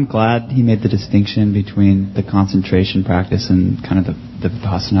 I'm glad he made the distinction between the concentration practice and kind of the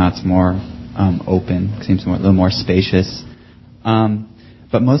Vipassana. It's more open, seems a little more spacious.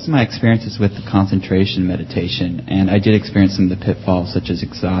 But most of my experience is with the concentration meditation, and I did experience some of the pitfalls such as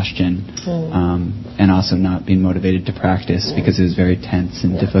exhaustion, and also not being motivated to practice because it was very tense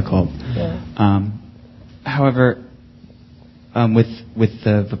and difficult. However, with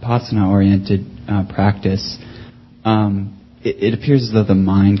the Vipassana-oriented practice, it appears as though the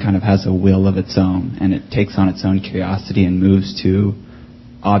mind kind of has a will of its own, and it takes on its own curiosity and moves to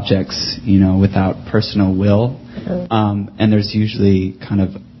objects, without personal will. And there's usually kind of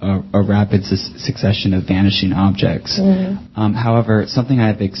a rapid succession of vanishing objects. However, something I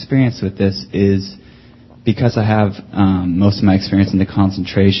have experienced with this is because I have most of my experience in the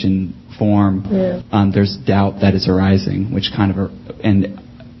concentration form, there's doubt that is arising, which kind of and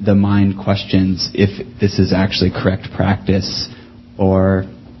the mind questions if this is actually correct practice, or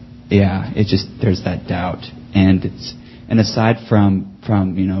there's that doubt, and aside from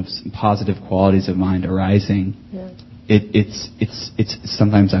positive qualities of mind arising, it's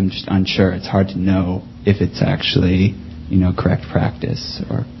sometimes I'm just unsure. It's hard to know if it's actually correct practice.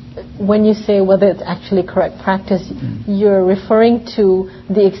 Or when you say whether it's actually correct practice, you're referring to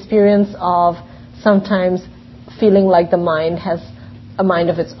the experience of sometimes feeling like the mind has a mind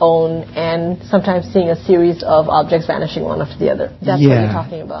of its own, and sometimes seeing a series of objects vanishing one after the other. That's what you're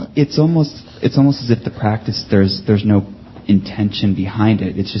talking about. It's almost as if the practice there's no intention behind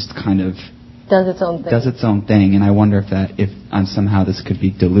it. It's just kind of does its own thing. And I wonder if somehow this could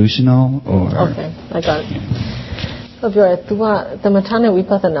be delusional or. Okay, I got it. ပြောရ तू ကသမထနဲ့ဝိ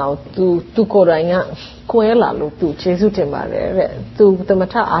ပဿနာကို तू ကိုယ်တိုင်ကကွဲလာလို့ तू ကျေစုတင်ပါတယ်တဲ့ तू သမ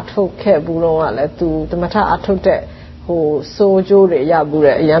ထအားထုတ်ခဲ့ဘူးတော့ကလည်း तू သမထအားထုတ်တဲ့ဟိုစိုးကြိုးတွေရဘူး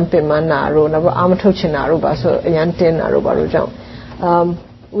တဲ့အရန်ပင်မနာတို့နောက်အာမထုတ်ချင်တာတို့ပါဆိုအရန်တင်းတာတို့ပါတို့ကြောင့်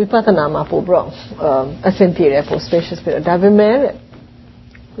ဝိပဿနာမှာပို့ပြီးတော့အဆင်ပြေတယ်ပို့ spacious ဖြစ်တယ်ဒါပေမဲ့တဲ့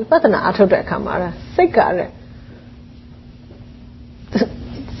ဝိပဿနာအားထုတ်တဲ့အခါမှာစိတ်ကတဲ့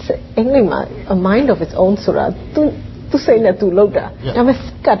အင်္ဂလိပ်မှာ a mind of its own ဆိုတာ သူစိတ်နဲ့သူလုပ်တာဒါပေမဲ့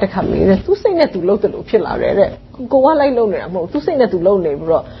ကတခါမေးတယ်သူစိတ်နဲ့သူလုပ်တယ်လို့ဖြစ်လာတယ်တဲ့ကိုကလိုက်လုပ်နေတာမဟုတ်သူစိတ်နဲ့သူလုပ်နေပြီး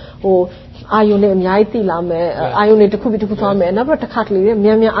တော့ဟိုအာယုန်နဲ့အများကြီးတိလာမယ်အာယုန်တွေတစ်ခုပြီးတစ်ခုသွားမယ်နောက်ပြီးတစ်ခါတလေတဲ့မြ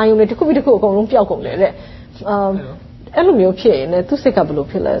န်အာယုန်တွေတစ်ခုပြီးတစ်ခုအကုန်လုံးပျောက်ကုန်တယ်တဲ့အဲ့လိုမျိုးဖြစ်ရင်လည်းသူစိတ်ကဘယ်လို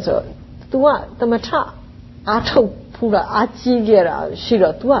ဖြစ်လဲဆိုတော့ तू ကသမထအားထုတ်ဖူးတာအားကြီးခဲ့တာရှိ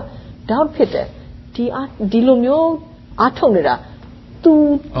တော့ तू က doubt ဖြစ်တယ်ဒီလိုမျိုးအားထုတ်နေတာ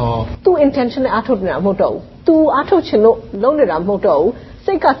तू intention နဲ့အားထုတ်နေတာမဟုတ်တော့ဘူး तू အားထုတ်ချင်လို့လုပ်နေတာမဟုတ်တော့ဘူး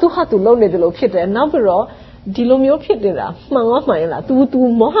စိတ်ကသူ့ဟာသူလုပ်နေတယ်လို့ဖြစ်တယ်နောက်ပြီးတော့ဒီလိုမျိုးဖြစ်နေတာမှန်လားမှန်ရလား तू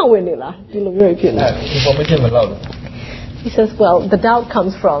မောဟဝင်နေလားဒီလိုမျိုးဖြစ်နေ information မလောက်ဘူး He says well the doubt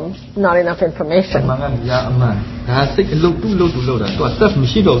comes from not enough information မှန်ကညာအမှန်ဒါစိတ်အလုပ်သူ့လုပ်သူလုပ်တာ तू အသက်မ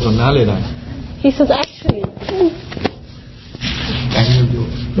ရှိတော့ဆိုနားလေတာ He says actually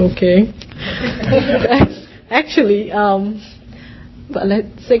okay actually but let's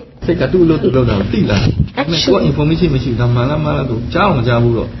say စိတ်ကသူ့လုပ်သူလုပ်တာသိလားအဲ့ဒါ information မရှိဒါမှန်လားမှန်လားသူကြားအောင်မကြား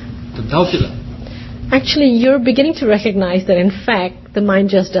ဘူးတော့တောက်ဖြစ်လာ Actually, you're beginning to recognize that in fact the mind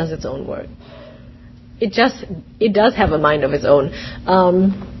just does its own work. It does have a mind of its own.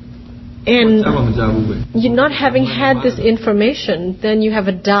 And you're not having had this information, then you have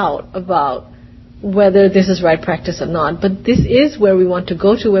a doubt about whether this is right practice or not. But this is where we want to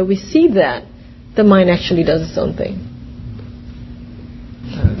go to, where we see that the mind actually does its own thing.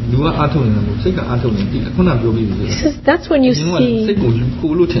 He says that's when you see.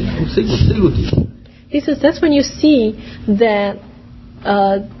 He says that's when you see that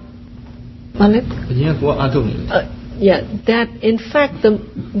that in fact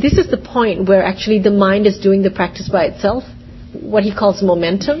this is the point where actually the mind is doing the practice by itself, what he calls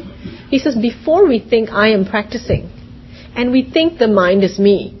momentum. He says before we think I am practicing and we think the mind is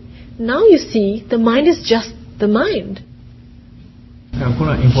me, now you see the mind is just the mind.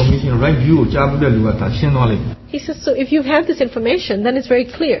 He says so if you have this information then it's very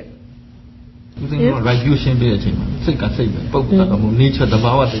clear. Right view ရှင်းပေးတဲ့အချိန်မှာစိတ်ကစိတ်ပဲပုဂ္ဂိုလ်ကမဟုတ် nature တ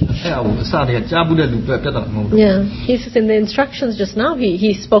ဘာဝတည်းအဲ့ဒါကိုအစတည်းကကြားဘူးတဲ့လူပြတ်တာမဟုတ်ဘူး Yeah, he says in the instructions just now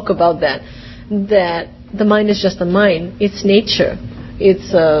he spoke about that the mind is just the mind, its nature, it's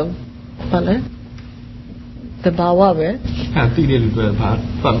the bawa ပဲအဲ့သိတဲ့လူတွေဘာ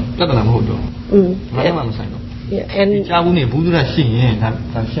ပြတ်တာမဟုတ်တော့ဘာမှမဆိုင်တော့ Yeah, and ကြားဘူးနေဘူးသူကရှင်းရင်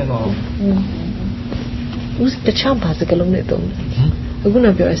ဒါရှင်းတော့ဦးတခြားဘာစကလုံးနဲ့တော့အခုန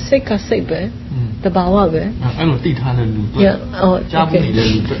ပြောစိတ်ကစိတ်ပဲတဘာဝပဲအဲ့လိုသိထားတဲ့လူတွေကြားဘူးနေတဲ့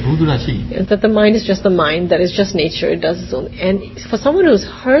လူဘူးသူကရှိ that the mind is just the mind, that is just nature, it does its own. And for someone who's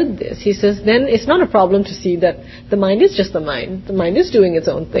heard this, he says then it's not a problem to see that the mind is just the mind is doing its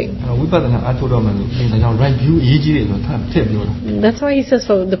own thing. ဝိပဿနာအထောက်တော့မှလို့ဒါကြောင့် right view အရေးကြီးတယ်ဆိုတာထည့်ပြောတာ That's why he says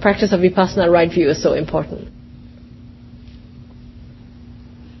for the practice of vipassana right view is so important.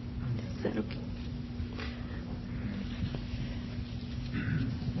 Is that okay?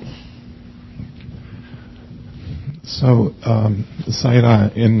 So, Sayadaw,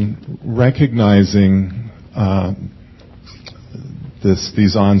 in recognizing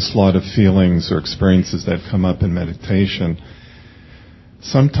these onslaught of feelings or experiences that come up in meditation,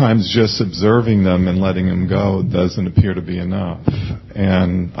 sometimes just observing them and letting them go doesn't appear to be enough.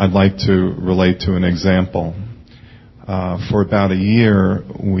 And I'd like to relate to an example. For about a year,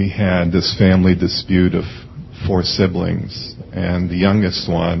 we had this family dispute of 4 siblings, and the youngest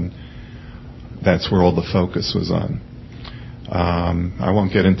one, that's where all the focus was on. I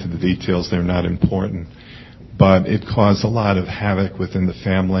won't get into the details, they're not important. But it caused a lot of havoc within the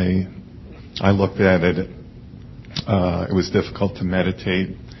family. I looked at it. It was difficult to meditate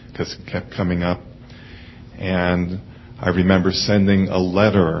because it kept coming up. And I remember sending a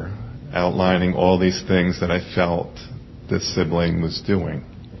letter outlining all these things that I felt this sibling was doing.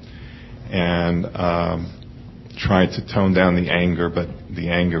 And tried to tone down the anger, but the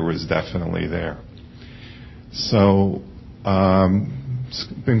anger was definitely there. So it's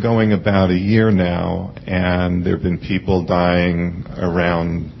been going about a year now, and there have been people dying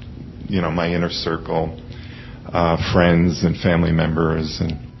around, my inner circle, friends and family members,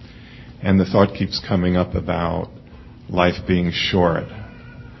 and the thought keeps coming up about life being short,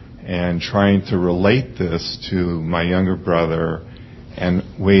 and trying to relate this to my younger brother, and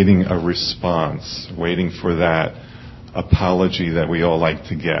waiting a response, waiting for that apology that we all like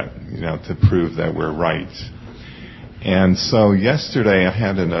to get, to prove that we're right. And so yesterday I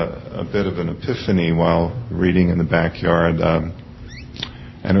had a bit of an epiphany while reading in the backyard, and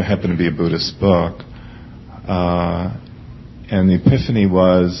it happened to be a Buddhist book. And the epiphany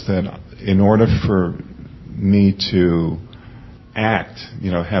was that in order for me to act,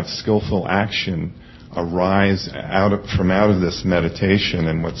 have skillful action arise from out of this meditation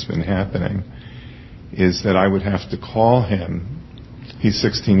and what's been happening, is that I would have to call him. He's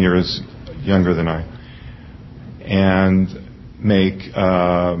 16 years younger than I. And make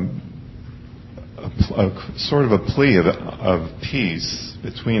a sort of a plea of peace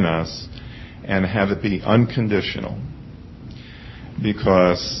between us, and have it be unconditional.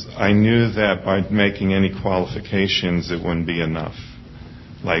 Because I knew that by making any qualifications, it wouldn't be enough.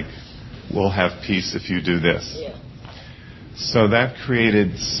 Like, we'll have peace if you do this. Yeah. So that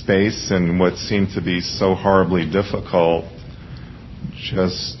created space, and what seemed to be so horribly difficult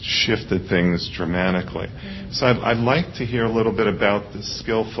just shifted things dramatically. Mm-hmm. So I'd like to hear a little bit about the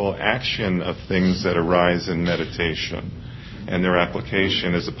skillful action of things that arise in meditation and their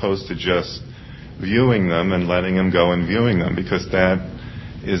application, as opposed to just viewing them and letting them go and viewing them, because that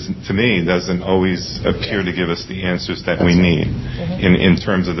is, to me, doesn't always appear to give us the answers that we need in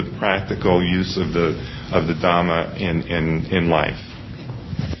terms of the practical use of the Dhamma in life.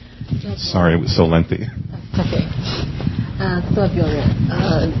 Sorry, it was so lengthy. Okay. သူပြောတယ်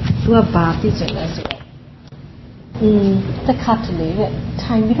သူကဘာသိချင်လဲဆိုတော့တစ်ခါတလေတဲ့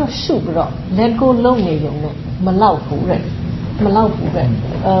ထိုင်ပြီးတော့ရှုပြီးတော့ let go လုပ်နေရုံနဲ့မလောက်ဘူးတဲ့နာ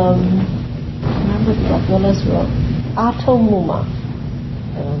မည်ပြောလဲဆိုတော့အားထုတ်မှုမှာ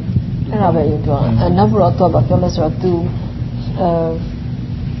အဲ့ဒါပဲပြောနောက်ပြီးတော့သူကပြောလဲဆိုတော့ तू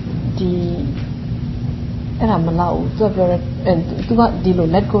ဒီအဲ့ဒါမလောက်ဘူးသူကပြောတယ် तू ကဒီလို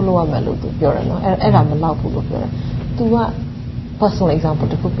let go လုပ်ရမယ်လို့သူပြောတယ်နော်အဲ့ဒါမလောက်ဘူးလို့ပြောတယ်သူက personal example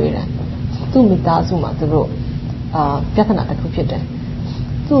တစ်ခုပေးတယ်သူ့မိသားစုမှာသူတို့ပြဿနာတစ်ခုဖြစ်တယ်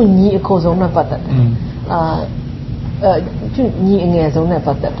သူ့ညီအကိုဆုံးနဲ့ပတ်သက်တယ်သူညီအငယ်ဆုံးနဲ့ပ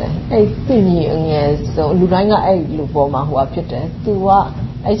တ်သက်တယ်အဲ့သူညီအငယ်ဆုံးလူတိုင်းကအဲ့လူပေါ်မှာဟိုဖြစ်တယ်သူက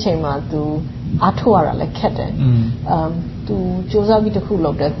အဲ့ချိန်မှာသူအားထုတ်ရတာလည်းခက်တယ်သူစူးစမ်းပြီးတစ်ခု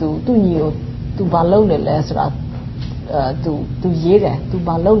လုပ်တယ်သူညီကိုသူဘာလုပ်နေလဲဆိုတာသူရေးတယ်သူ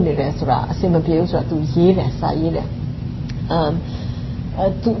ဘာလုပ်နေလဲဆိုတာအစင်မပြေဘူးဆိုတာသူရေးတယ်စာရေးတယ်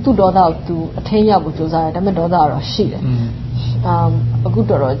သူဒေါသကိုသူအထင်းရောက်ကိုစူးစမ်းတယ်ဒါပေမဲ့ဒေါသကတော့ရှိတယ်အခု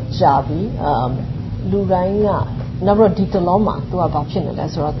တော်ကြာပြီလူတိုင်းကနောက်တော့ဒီတလုံးမှာသူကဘာဖြစ်နေလဲ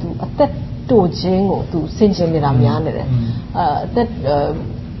ဆိုတော့သူအသက်တိုခြင်းကိုသူဆင်ခြင်နေတာများနေတယ်အသက်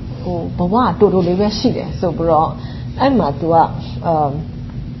ဟိုဘဝတိုလေးပဲရှိတယ်ဆိုပြီးတော့အဲ့မှာသူက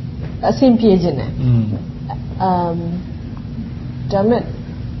အဆင်ပြေခြင်းတယ်ဒါမဲ့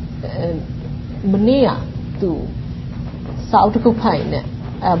မနေ့ကသူစာအုပ်တစ်ခုဖတ်ရင်လည်း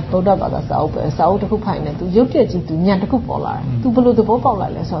ဗုဒ္ဓဘာသာစာအုပ်တစ်ခုဖတ်ရင်လည်းသူရုပ်တရက်ကြီးသူညံတစ်ခုပေါ်လာတယ်သူဘယ်လိုသဘောပေါက်လို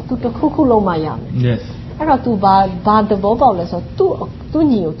က်လဲဆိုတော့သူတစ်ခုလုံးမှရမယ် yes အဲ့တော့ तू ဘာသဘောပေါက်လဲဆိုတော့ तू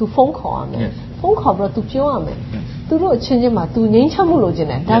ညီကို तू ဖုန်းခေါ်ရမယ်ဖုန်းခေါ်ပြီးတော့ तू ပြောရမယ်သူတို့အချင်းချင်းမှာ तू ငြိမ်းချမ်းမှုလိုချင်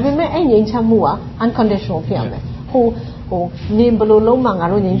တယ်ဒါပေမဲ့အဲ့ငြိမ်းချမ်းမှုက unconditional ဖြစ်ရမယ်ဟိုနင်ဘယ်လိုလုံးမှငါ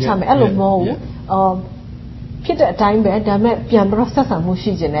တို့ငြိမ်းချမ်းမယ်အဲ့လိုမဟုတ်ဘူးဖြစ်တဲ့အတိုင်းပဲဒါပေမဲ့ပြန်ပြီးတော့ဆက်ဆံမှု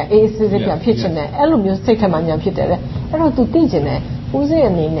ရှိချင်တယ်အေးစစ်စစ်ပြန်ဖြစ်ချင်တယ်အဲ့လိုမျိုးစိတ်ထဲမှာညာဖြစ်တယ်လေအဲ့တော့ तू သိချင်တယ်ဦးစိ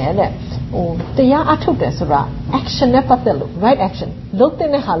အနေနဲ့တဲ့ဟိုတရားအထုတ်တယ်ဆိုတာ action နဲ့ပတ်သက်လို့ right action လုပ်တဲ့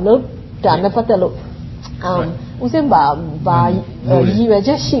ဟာလုပ်တာနဲ့ပတ်သက်လို့ဦးစင်ဘာရည်ရွယ်ချ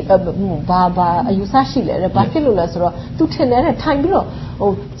က်ရှိဘာအယူဆရှိလဲဘာဖြစ်လို့လဲဆိုတော့ तू ထင်တယ်တဲ့ထိုင်ပြီးတော့ဟို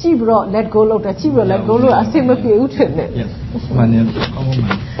ကြည့်ပြီးတော့ let go လုပ်တယ်ကြည့်ပြီးတော့ let go လုပ်အဆင်မပြေဘူးထင်တယ်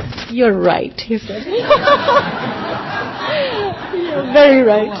You're right he said You're very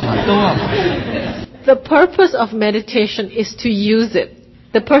right The purpose of meditation is to use it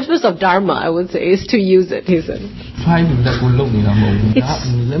The purpose of Dharma, I would say, is to use it, he said.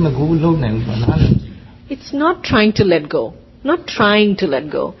 It's not trying to let go. Not trying to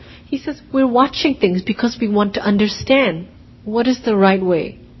let go. He says, we're watching things because we want to understand what is the right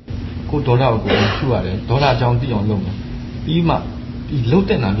way.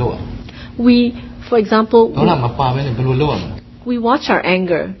 We, for example, we watch our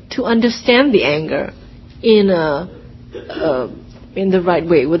anger to understand the anger in the right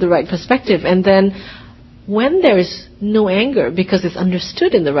way, with the right perspective. And then when there is no anger, because it's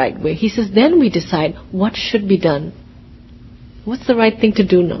understood in the right way, he says, then we decide what should be done. What's the right thing to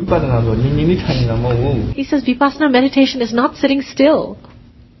do now? He says Vipassana meditation is not sitting still.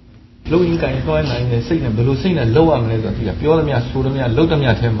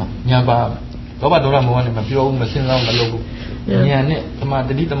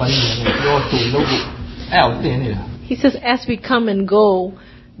 He says as we come and go,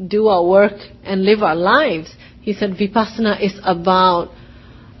 do our work and live our lives, he said Vipassana is about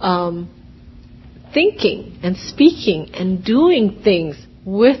thinking and speaking and doing things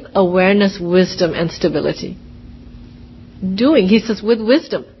with awareness, wisdom and stability. Doing, he says, with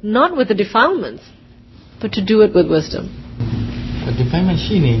wisdom, not with the defilements, but to do it with wisdom.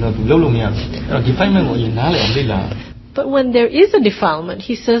 But when there is a defilement,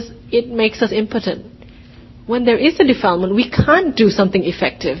 he says, it makes us impotent. When there is a defilement, we can't do something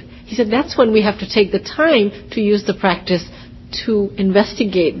effective. He said that's when we have to take the time to use the practice to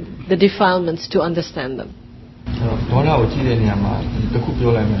investigate the defilements, to understand them.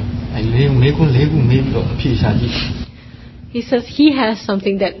 He says he has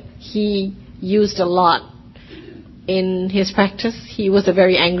something that he used a lot in his practice. He was a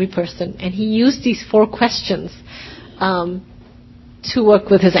very angry person, and he used these 4 questions to work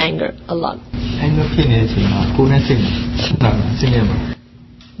with his anger a lot.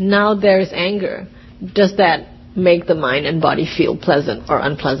 Now there is anger. Does that make the mind and body feel pleasant or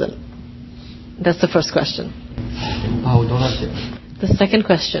unpleasant? That's the first question. The second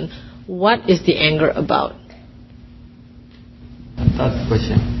question, what is the anger about? That's the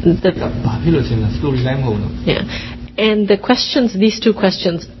question. Yeah. And the questions, these 2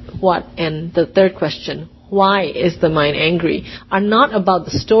 questions, what, and the third question, why is the mind angry, are not about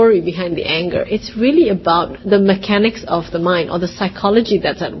the story behind the anger. It's really about the mechanics of the mind, or the psychology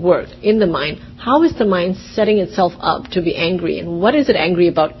that's at work in the mind. How is the mind setting itself up to be angry, and what is it angry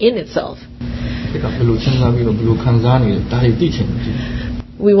about in itself?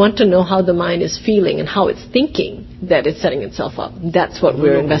 We want to know how the mind is feeling and how it's thinking that it's setting itself up. That's what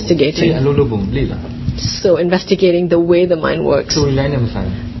we're investigating. So investigating the way the mind works,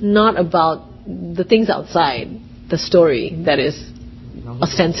 not about the things outside, the story that is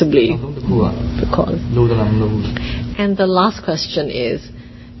ostensibly the cause. And the last question is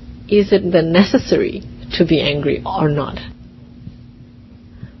it then necessary to be angry or not?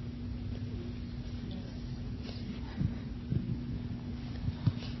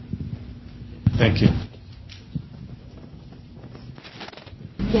 Thank you.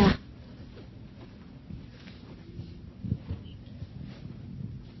 Yeah.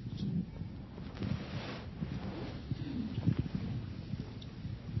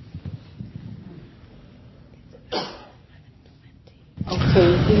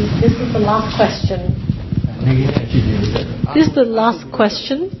 Okay, this is the last question. This is the last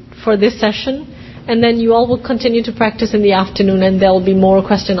question for this session, and then you all will continue to practice in the afternoon, and there will be more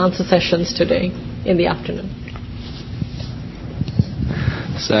question-answer sessions today in the afternoon.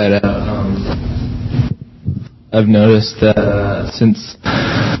 Side out. I've noticed that since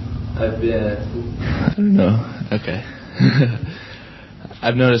I've been, I don't know, okay.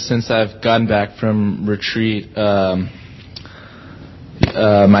 I've noticed since I've gotten back from retreat,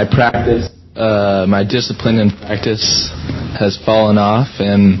 my practice, my discipline and practice has fallen off,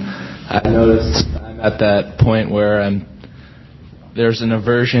 and I've noticed I'm at that point where there's an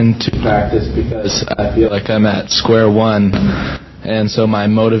aversion to practice because I feel like I'm at square one, and so my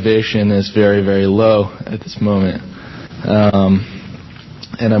motivation is very, very low at this moment.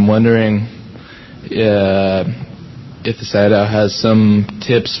 And I'm wondering if the Sayadaw has some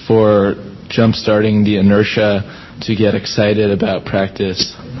tips for jump-starting the inertia to get excited about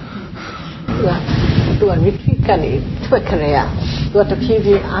practice.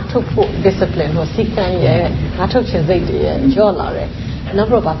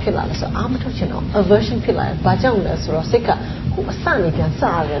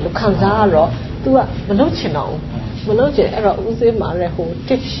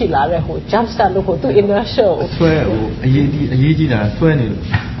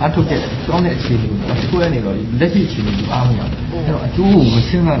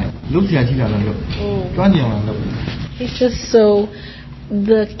 It's just so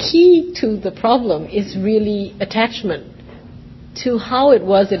the key to the problem is really attachment to how it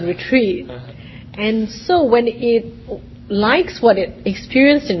was in retreat. And so when it likes what it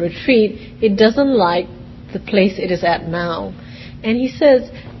experienced in retreat, it doesn't like the place it is at now. And he says,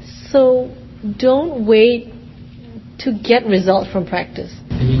 so don't wait to get result from practice.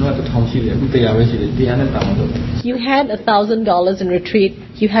 You had $1,000 in retreat.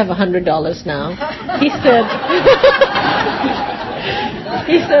 You have $100 now. He said,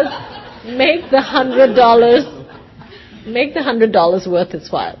 make the $100 worth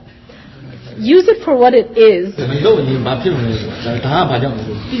its while. Use it for what it is.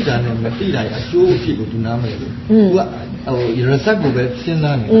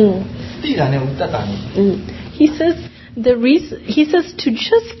 He says to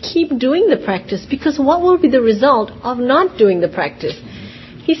just keep doing the practice, because what will be the result of not doing the practice?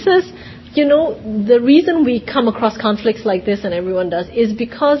 He says, the reason we come across conflicts like this, and everyone does, is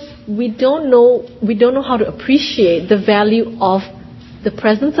because we don't know how to appreciate the value of the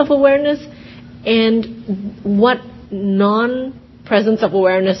presence of awareness and what non-presence of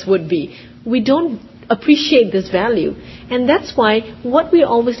awareness would be. We don't appreciate this value. And that's why what we're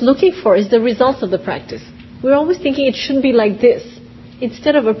always looking for is the results of the practice. We're always thinking it shouldn't be like this,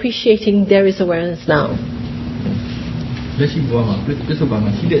 instead of appreciating there is awareness now.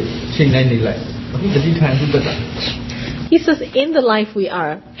 He says, in the life we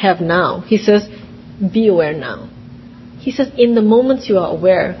have now, he says, be aware now. He says, in the moments you are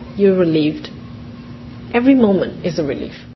aware, you're relieved. Every moment is a relief.